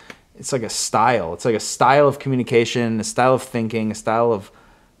these, it's like a style. It's like a style of communication, a style of thinking, a style of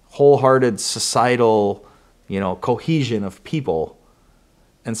wholehearted societal, you know, cohesion of people.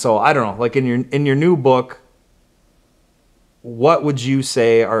 And so I don't know, like in your new book, what would you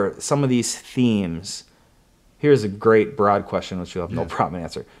say are some of these themes? Here's a great broad question, which you'll have no problem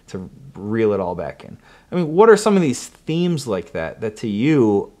answer, to reel it all back in. I mean, what are some of these themes like that to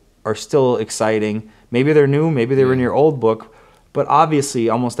you are still exciting? Maybe they're new, maybe they were in your old book, but obviously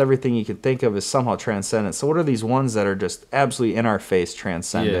almost everything you can think of is somehow transcendent. So what are these ones that are just absolutely in our face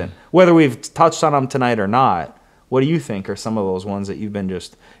transcendent? Whether we've touched on them tonight or not, what do you think are some of those ones that you've been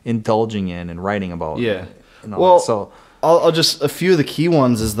just indulging in and writing about? Yeah. Well, so I'll just, a few of the key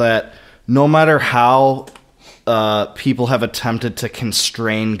ones is that no matter how people have attempted to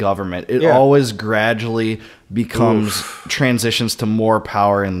constrain government, it always gradually becomes transitions to more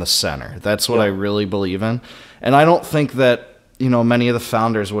power in the center. That's what I really believe in. And I don't think that, you know, many of the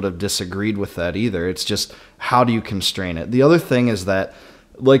founders would have disagreed with that either. It's just, how do you constrain it? The other thing is that,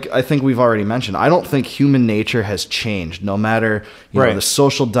 like I think we've already mentioned, I don't think human nature has changed. No matter you know, the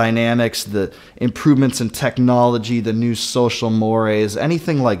social dynamics, the improvements in technology, the new social mores,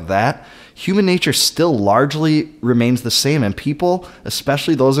 anything like that, human nature still largely remains the same. And people,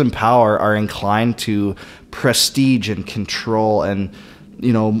 especially those in power, are inclined to prestige and control and,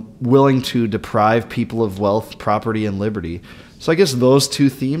 you know, willing to deprive people of wealth, property, and liberty. So I guess those two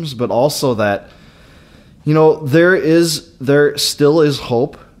themes, but also that, you know, there still is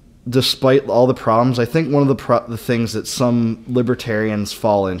hope despite all the problems. I think one of the things that some libertarians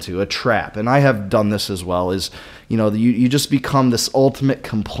fall into, a trap, and I have done this as well, is, you know, you just become this ultimate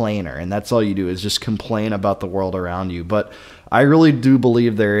complainer, and that's all you do is just complain about the world around you. But I really do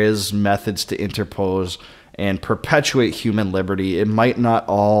believe there is methods to interpose and perpetuate human liberty. It might not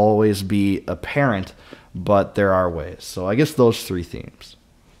always be apparent, but there are ways. So I guess those three themes.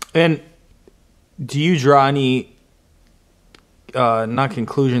 And do you draw any, not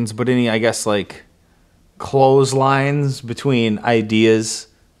conclusions, but any, I guess, like clotheslines between ideas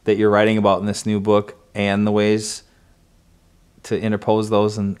that you're writing about in this new book and the ways to interpose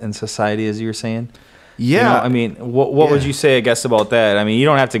those in society, as you were saying? Yeah. You know, I mean, what would you say, I guess, about that? I mean, you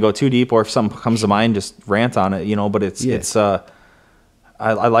don't have to go too deep, or if something comes to mind, just rant on it, you know, but it's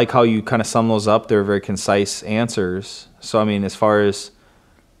I like how you kind of sum those up. They're very concise answers. So, I mean, as far as,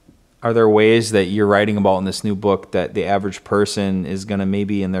 are there ways that you're writing about in this new book that the average person is going to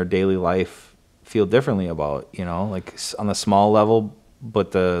maybe in their daily life feel differently about, you know, like on the small level,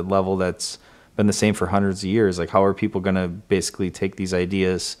 but the level that's been the same for hundreds of years? Like, how are people going to basically take these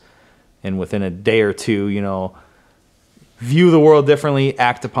ideas and within a day or two, you know, view the world differently,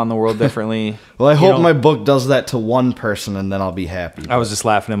 act upon the world differently? Well, I hope my book does that to one person, and then I'll be happy. I was just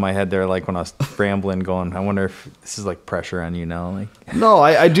laughing in my head there, like when I was rambling, going, I wonder if this is like pressure on you now. Like, no,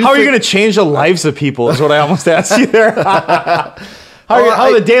 I do. How are you going to change the lives of people? Is what I almost asked you there. How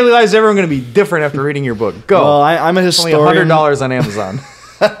are the daily lives of everyone going to be different after reading your book? Go. Well, I'm a historian. Only $100 on Amazon.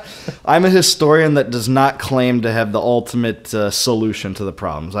 I'm a historian that does not claim to have the ultimate solution to the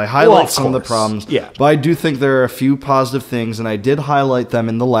problems. I highlight some of the problems, but I do think there are a few positive things, and I did highlight them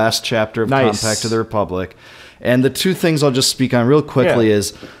in the last chapter of Compact of the Republic. And the two things I'll just speak on real quickly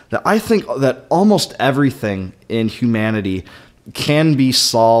is that I think that almost everything in humanity can be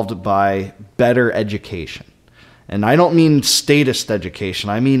solved by better education. And I don't mean statist education.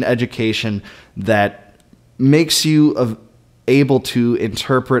 I mean education that makes you able to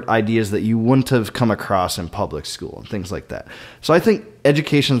interpret ideas that you wouldn't have come across in public school and things like that. So I think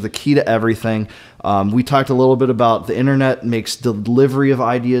education is the key to everything. We talked a little bit about the internet makes delivery of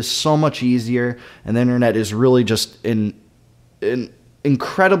ideas so much easier, and the internet is really just an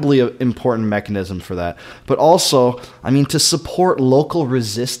incredibly important mechanism for that. But also, I mean, to support local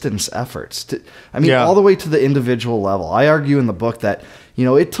resistance efforts. All the way to the individual level. I argue in the book that, you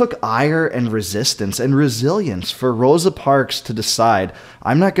know, it took ire and resistance and resilience for Rosa Parks to decide,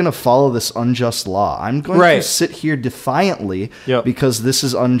 I'm not going to follow this unjust law. I'm going to sit here defiantly because this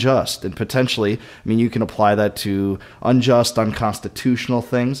is unjust. And potentially, I mean, you can apply that to unjust, unconstitutional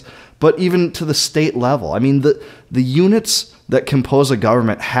things, but even to the state level. I mean, the units that compose a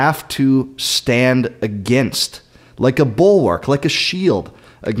government have to stand against, like a bulwark, like a shield,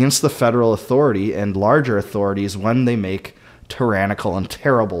 against the federal authority and larger authorities when they make tyrannical and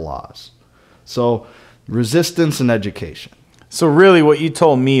terrible laws. So resistance and education. So really what you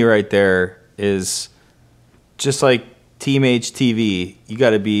told me right there is just like Mage TV, you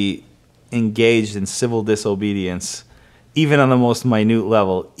got to be engaged in civil disobedience, even on the most minute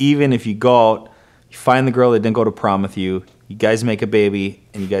level. Even if you go out, you find the girl that didn't go to prom with you, you guys make a baby,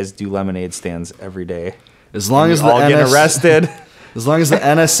 and you guys do lemonade stands every day. As long as the all get arrested. As long as the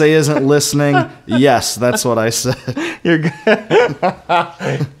NSA isn't listening, yes, that's what I said. You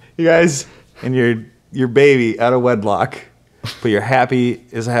guys and your baby out of wedlock, but you're happy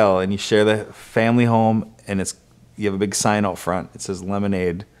as hell, and you share the family home, and you have a big sign out front. It says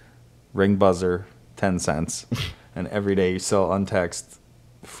lemonade, ring buzzer, 10 cents, and every day you sell untaxed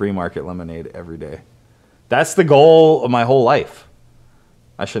free market lemonade every day. That's the goal of my whole life.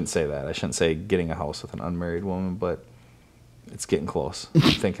 I shouldn't say that. I shouldn't say getting a house with an unmarried woman, but it's getting close. I'm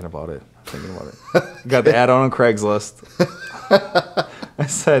thinking about it. Got the ad on Craigslist. I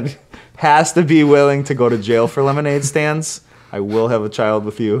said, has to be willing to go to jail for lemonade stands. I will have a child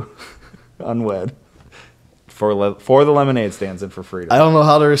with you, unwed, for the lemonade stands and for freedom. I don't know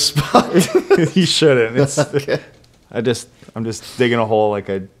how to respond. You shouldn't. Okay. I'm just digging a hole like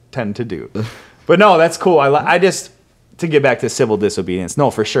I tend to do. But no, that's cool. I just, to get back to civil disobedience.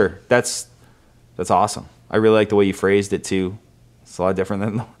 No, for sure. That's awesome. I really like the way you phrased it too. It's a lot different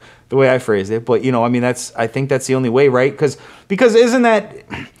than the way I phrased it. But, you know, I mean, I think that's the only way, right? Because isn't that,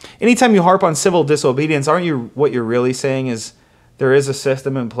 anytime you harp on civil disobedience, what you're really saying is there is a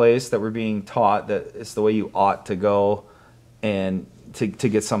system in place that we're being taught that it's the way you ought to go and to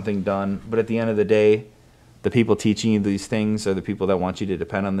get something done. But at the end of the day, the people teaching you these things are the people that want you to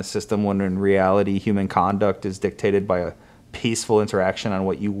depend on the system, when in reality, human conduct is dictated by a peaceful interaction on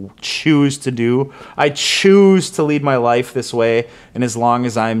what you choose to do. I choose to lead my life this way, and as long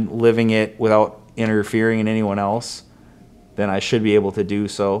as I'm living it without interfering in anyone else, then I should be able to do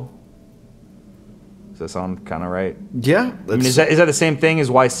so. Does that sound kind of right? Yeah. I mean, is that the same thing as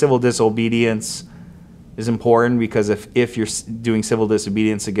why civil disobedience is important? Because if you're doing civil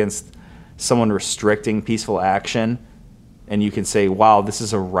disobedience against someone restricting peaceful action, and you can say, wow, this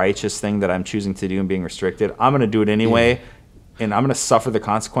is a righteous thing that I'm choosing to do and being restricted, I'm going to do it anyway, and I'm going to suffer the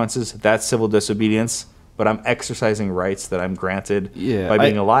consequences. That's civil disobedience, but I'm exercising rights that I'm granted by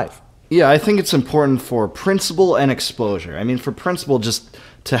being alive. Yeah, I think it's important for principle and exposure. I mean, for principle, just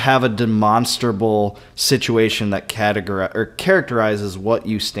to have a demonstrable situation that characterizes what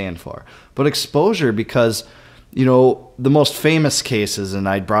you stand for. But exposure, because, you know, the most famous cases, and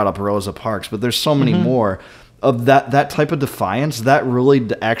I brought up Rosa Parks, but there's so many more, of that type of defiance, that really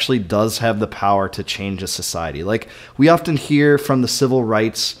actually does have the power to change a society. Like, we often hear from the civil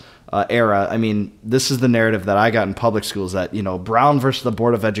rights era, I mean, this is the narrative that I got in public schools, that, you know, Brown versus the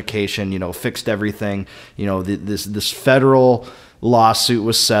Board of Education, you know, fixed everything. You know, this federal lawsuit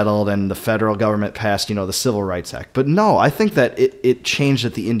was settled and the federal government passed, you know, the Civil Rights Act. But no, I think that it changed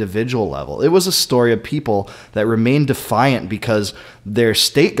at the individual level. It was a story of people that remained defiant because their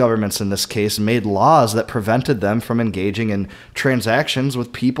state governments, in this case, made laws that prevented them from engaging in transactions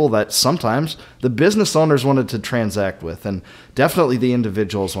with people that sometimes the business owners wanted to transact with, and definitely the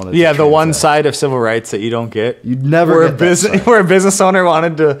individuals wanted to transact. The one side of civil rights that you don't get. You'd never get that side. Where a business owner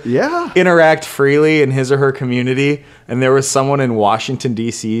wanted to interact freely in his or her community, and there was someone in Washington,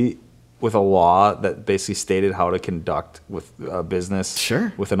 D.C., with a law that basically stated how to conduct with business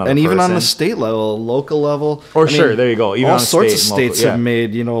with another person. And even on the state level, local level. There you go. Even all on sorts of states have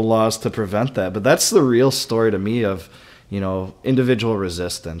made, you know, laws to prevent that. But that's the real story to me of, you know, individual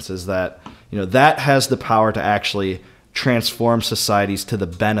resistance, is that, you know, that has the power to actually transform societies to the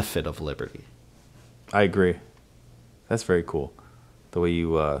benefit of liberty. I agree. That's very cool. The way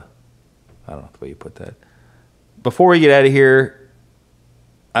you, I don't know, the way you put that. Before we get out of here,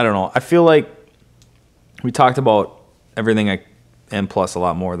 I don't know. I feel like we talked about everything and plus a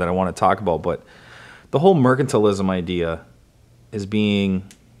lot more that I want to talk about, but the whole mercantilism idea is being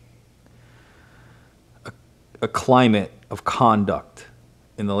a climate of conduct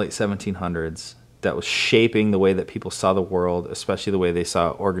in the late 1700s that was shaping the way that people saw the world, especially the way they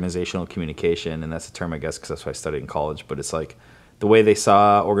saw organizational communication. And that's a term, I guess, because that's what I studied in college. But it's like the way they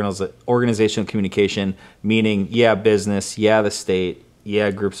saw organizational communication, meaning, business, the state,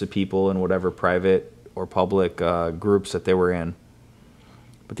 groups of people in whatever private or public groups that they were in.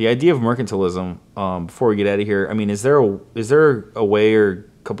 But the idea of mercantilism, before we get out of here, I mean, is there a way, or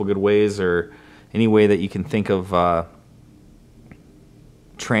a couple good ways, or any way that you can think of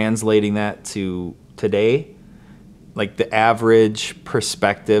translating that to today? Like the average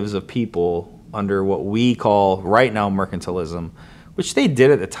perspectives of people under what we call right now mercantilism, which they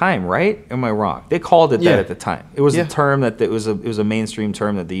did at the time, right? Am I wrong? They called it that at the time. It was a term that it was a mainstream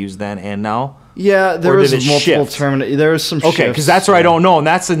term that they used then and now. Yeah, there was multiple terms. There was some shifts. Okay, because that's where I don't know, and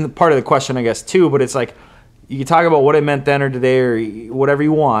that's part of the question, I guess, too. But it's like you can talk about what it meant then or today or whatever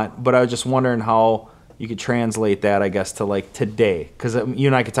you want. But I was just wondering how you could translate that, I guess, to like today, because you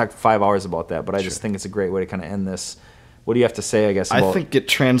and I could talk for 5 hours about that. But I just think it's a great way to kind of end this. What do you have to say, I guess, about... I think it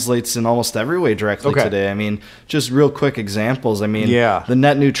translates in almost every way directly today. I mean, just real quick examples. I mean, the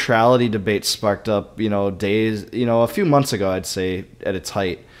net neutrality debate sparked up, a few months ago, I'd say, at its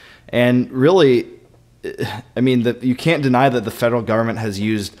height. And really, I mean, you can't deny that the federal government has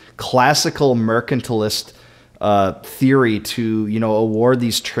used classical mercantilist theory to, award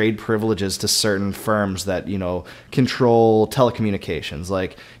these trade privileges to certain firms that, control telecommunications,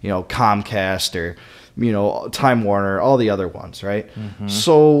 like, Comcast or... Time Warner, all the other ones, right? Mm-hmm.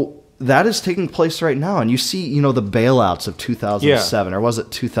 So that is taking place right now. And you see, the bailouts of 2007, or was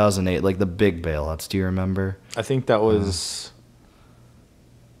it 2008? Like the big bailouts. Do you remember? I think that was,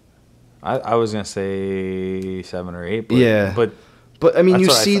 I was going to say 7 or 8. But, But I mean, you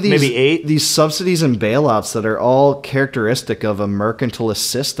see maybe 8? These subsidies and bailouts that are all characteristic of a mercantilist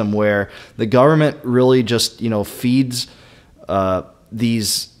system where the government really just, feeds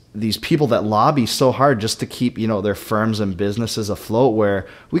these people that lobby so hard just to keep, their firms and businesses afloat, where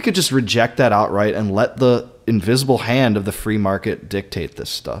we could just reject that outright and let the invisible hand of the free market dictate this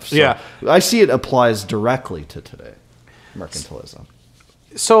stuff. So I see it applies directly to today, mercantilism.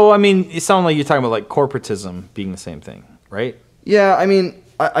 So, I mean, it sounds like you're talking about like corporatism being the same thing, right? Yeah, I mean,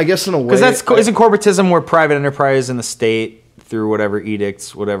 I guess in a way... Because isn't corporatism where private enterprise and the state, through whatever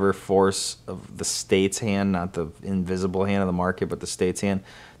edicts, whatever force of the state's hand, not the invisible hand of the market, but the state's hand,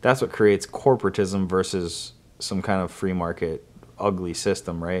 that's what creates corporatism versus some kind of free market ugly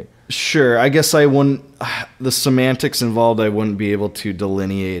system, right? Sure. I guess I wouldn't... The semantics involved, I wouldn't be able to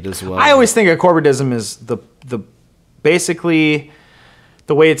delineate as well. I always think of corporatism is the basically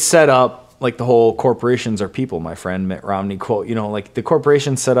the way it's set up, like the whole corporations are people, my friend Mitt Romney quote, like the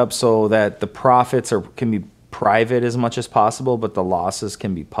corporation's set up so that the profits can be private as much as possible, but the losses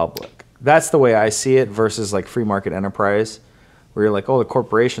can be public. That's the way I see it versus like free market enterprise, where you're like, oh, the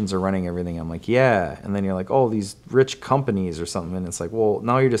corporations are running everything. I'm like, yeah. And then you're like, oh, these rich companies or something. And it's like, well,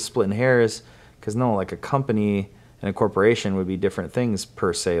 now you're just splitting hairs, because no, like a company and a corporation would be different things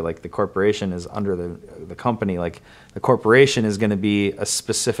per se. Like the corporation is under the company. Like the corporation is going to be a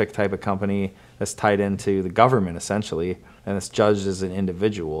specific type of company that's tied into the government essentially, and it's judged as an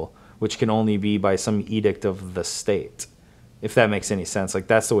individual, which can only be by some edict of the state, if that makes any sense. Like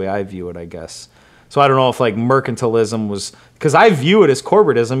that's the way I view it, I guess. So I don't know if like mercantilism was, because I view it as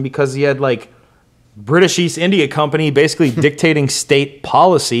corporatism because he had like British East India Company basically dictating state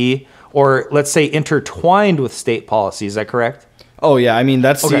policy, or let's say intertwined with state policy. Is that correct? Oh yeah, I mean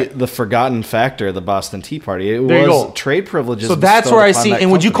that's Okay. the forgotten factor of the Boston Tea Party. It There you was go. trade privileges. So that's bestowed where I upon see. that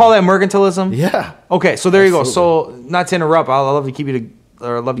And would you company. call that mercantilism? Yeah. Okay, so there you go. Absolutely. So not to interrupt, I'll love to keep you to,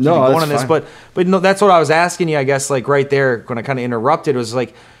 or I'd love to keep No, you going that's on this, fine. but no, that's what I was asking you. I guess like right there when I kind of interrupted, it was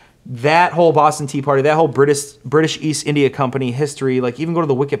like that whole Boston Tea Party, that whole British East India Company history. Like even go to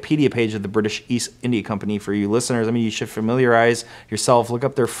the Wikipedia page of the British East India Company for you listeners. I mean, you should familiarize yourself. Look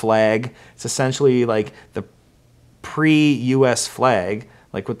up their flag. It's essentially like the pre-U.S. flag,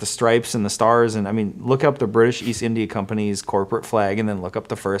 like with the stripes and the stars. And I mean, look up the British East India Company's corporate flag and then look up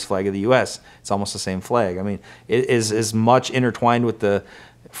the first flag of the U.S. It's almost the same flag. I mean, it is as much intertwined with the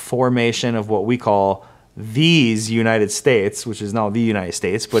formation of what we call these United States, which is now the United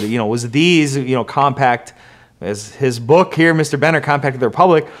States, but it was these, compact, as his book here, Mr. Benner, Compact of the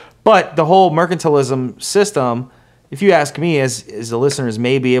Republic. But the whole mercantilism system, if you ask me, as the listeners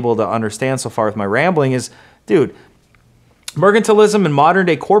may be able to understand so far with my rambling, is, dude, mercantilism and modern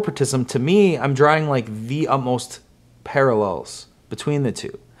day corporatism, to me, I'm drawing like the utmost parallels between the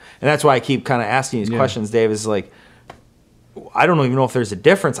two. And that's why I keep kind of asking these questions, Dave, is like, I don't even know if there's a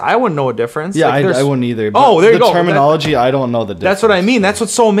difference. I wouldn't know a difference. Yeah, like I wouldn't either. Oh, there you go. The terminology, I don't know the difference. That's what I mean. That's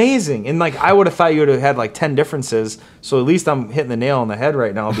what's so amazing. And like, I would have thought you would have had like 10 differences. So at least I'm hitting the nail on the head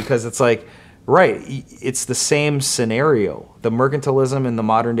right now, because it's like, right, it's the same scenario. The mercantilism and the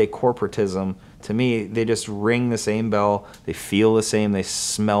modern day corporatism, to me, they just ring the same bell. They feel the same. They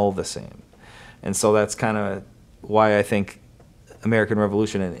smell the same. And so that's kind of why I think American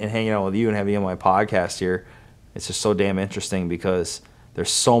Revolution and hanging out with you and having you on my podcast here, it's just so damn interesting, because there's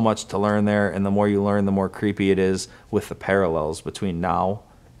so much to learn there, and the more you learn, the more creepy it is with the parallels between now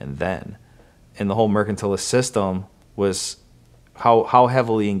and then. And the whole mercantilist system was, how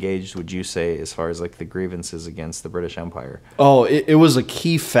heavily engaged would you say as far as like the grievances against the British Empire? Oh, it was a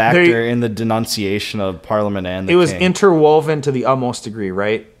key factor in the denunciation of Parliament and the It was King. interwoven to the utmost degree,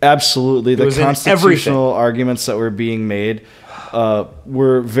 right? Absolutely. The was in constitutional arguments that were being made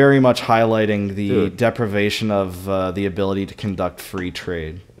were very much highlighting the deprivation of the ability to conduct free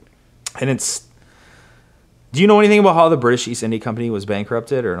trade. And it's... Do you know anything about how the British East India Company was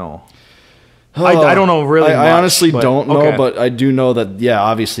bankrupted or no? I don't know really much. I honestly don't know, okay. but I do know that, yeah,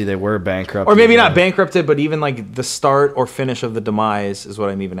 obviously they were bankrupt. Or maybe not bankrupted, but even like the start or finish of the demise is what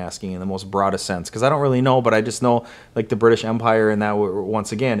I'm even asking in the most broadest sense. Because I don't really know, but I just know like the British Empire and that were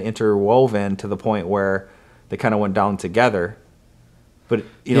once again interwoven to the point where they kind of went down together. But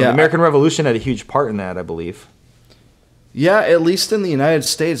the American Revolution had a huge part in that, I believe. Yeah, at least in the United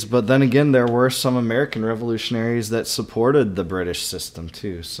States. But then again, there were some American revolutionaries that supported the British system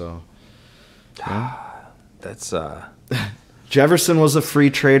too. So yeah. That's Jefferson was a free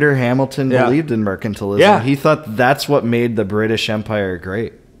trader. Hamilton believed in mercantilism. Yeah. He thought that's what made the British Empire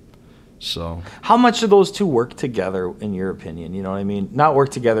great. So how much do those two work together, in your opinion? You know what I mean? Not work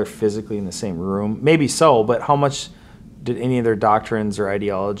together physically in the same room. Maybe so, but how much did any of their doctrines or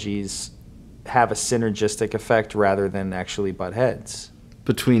ideologies have a synergistic effect rather than actually butt heads?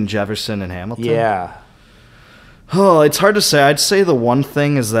 Between Jefferson and Hamilton? Yeah. Oh, it's hard to say. I'd say the one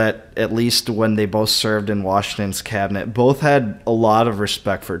thing is that at least when they both served in Washington's cabinet, both had a lot of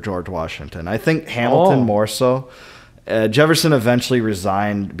respect for George Washington. I think Hamilton more so. Jefferson eventually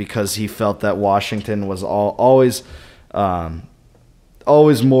resigned because he felt that Washington was always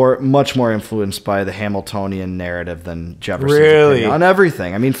much more influenced by the Hamiltonian narrative than Jefferson's opinion on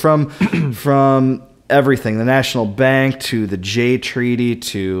everything. I mean, from everything, the National Bank to the Jay Treaty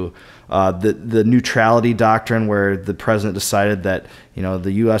to the neutrality doctrine, where the president decided that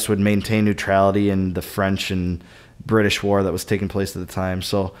the U.S. would maintain neutrality in the French and British war that was taking place at the time.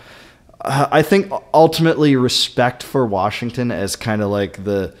 So I think ultimately respect for Washington as kind of like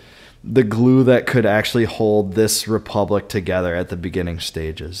the glue that could actually hold this republic together at the beginning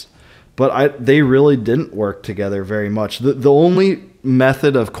stages. But they really didn't work together very much. The only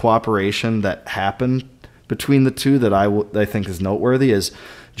method of cooperation that happened between the two that I think is noteworthy is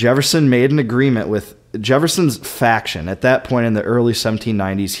Jefferson made an agreement with Jefferson's faction. At that point in the early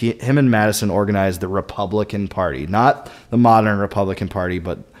 1790s, him and Madison organized the Republican Party. Not the modern Republican Party,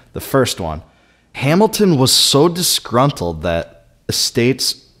 but the first one. Hamilton was so disgruntled that the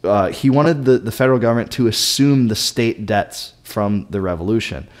states... he wanted the federal government to assume the state debts from the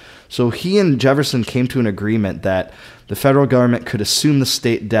Revolution. So he and Jefferson came to an agreement that the federal government could assume the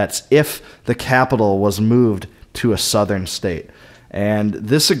state debts if the capital was moved to a southern state. And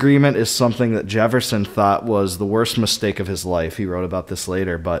this agreement is something that Jefferson thought was the worst mistake of his life. He wrote about this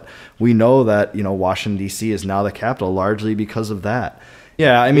later, but we know that, Washington, D.C. is now the capital largely because of that.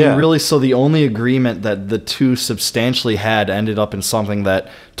 Yeah, I mean, really, so the only agreement that the two substantially had ended up in something that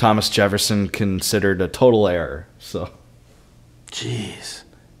Thomas Jefferson considered a total error. So, jeez.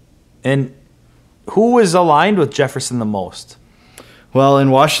 And who was aligned with Jefferson the most? Well,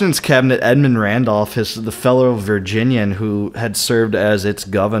 in Washington's cabinet, Edmund Randolph, the fellow Virginian who had served as its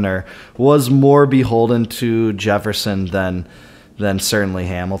governor, was more beholden to Jefferson than certainly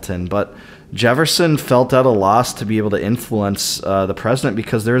Hamilton. But Jefferson felt at a loss to be able to influence the president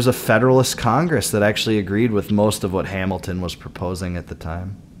because there was a Federalist Congress that actually agreed with most of what Hamilton was proposing at the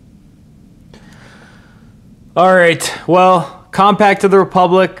time. All right. Well, Compact of the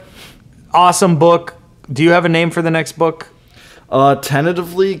Republic, awesome book. Do you have a name for the next book?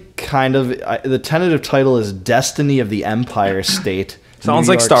 Tentatively, kind of. The tentative title is Destiny of the Empire State. Sounds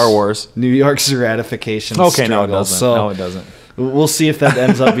like Star Wars. New York's ratification Okay, struggle. no, it doesn't. So no, it doesn't. We'll see if that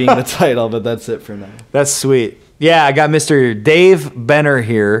ends up being the title, but that's it for now. That's sweet. Yeah, I got Mr. Dave Benner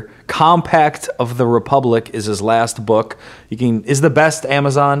here. Compact of the Republic is his last book. Is the best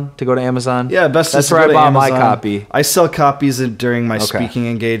Amazon to go to Amazon? Yeah, best. That's where I bought my copy. I sell copies during my speaking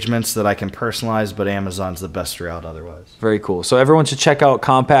engagements that I can personalize, but Amazon's the best route otherwise. Very cool. So everyone should check out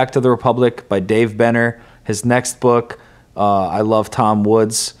Compact of the Republic by Dave Benner. His next book, I Love Tom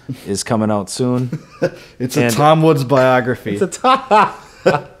Woods, is coming out soon. It's a Tom Woods biography. It's a Tom.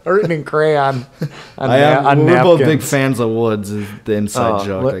 Written in crayon. We're both big fans of Woods. Is the inside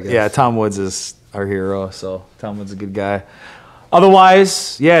joke, I guess. Yeah, Tom Woods is our hero, so Tom Woods is a good guy.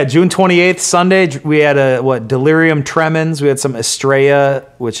 Otherwise, yeah, June 28th, Sunday, we had Delirium Tremens. We had some Estrella,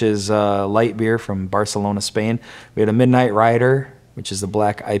 which is light beer from Barcelona, Spain. We had a Midnight Rider, which is the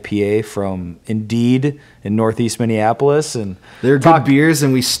black IPA from Indeed in Northeast Minneapolis. And they're good beers,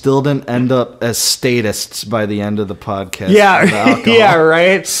 and we still didn't end up as statists by the end of the podcast. Yeah, yeah,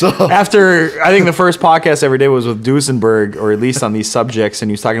 right? So after, I think the first podcast every day was with Duesenberg, or at least on these subjects,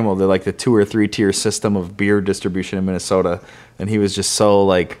 and he was talking about the 2 or 3 tier system of beer distribution in Minnesota, and he was just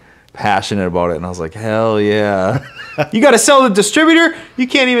so passionate about it, and I was like, hell yeah. You got to sell the distributor? You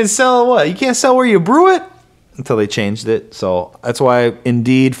can't even sell what? You can't sell where you brew it? Until they changed it. So that's why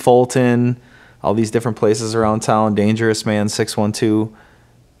Indeed, Fulton, all these different places around town, Dangerous Man, 612.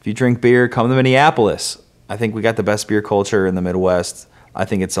 If you drink beer, come to Minneapolis. I think we got the best beer culture in the Midwest. I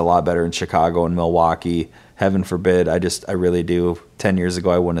think it's a lot better in Chicago and Milwaukee. Heaven forbid. I really do. 10 years ago,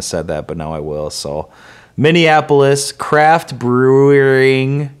 I wouldn't have said that, but now I will. So Minneapolis, craft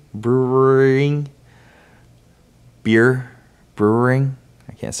brewing, I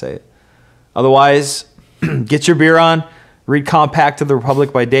can't say it. Otherwise, get your beer on. Read Compact of the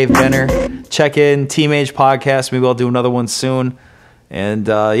Republic by Dave Benner. Check in Mage podcast. Maybe I'll do another one soon. And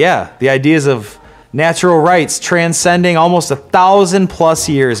the ideas of natural rights transcending almost 1,000+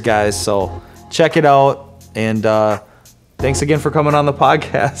 years, guys. So check it out. And thanks again for coming on the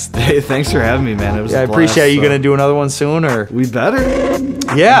podcast. Hey, thanks for having me, man. It was a I blast, appreciate it. You going to do another one soon? Or we better.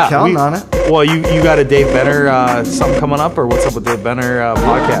 Yeah. I'm counting on it. Well, you got a Dave Benner something coming up, or what's up with Dave Benner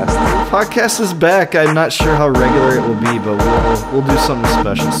podcast? Podcast is back. I'm not sure how regular it will be, but we'll do something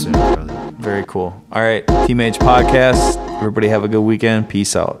special soon, brother. Very cool. All right, Mage podcast. Everybody have a good weekend.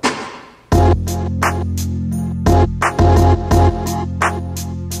 Peace out.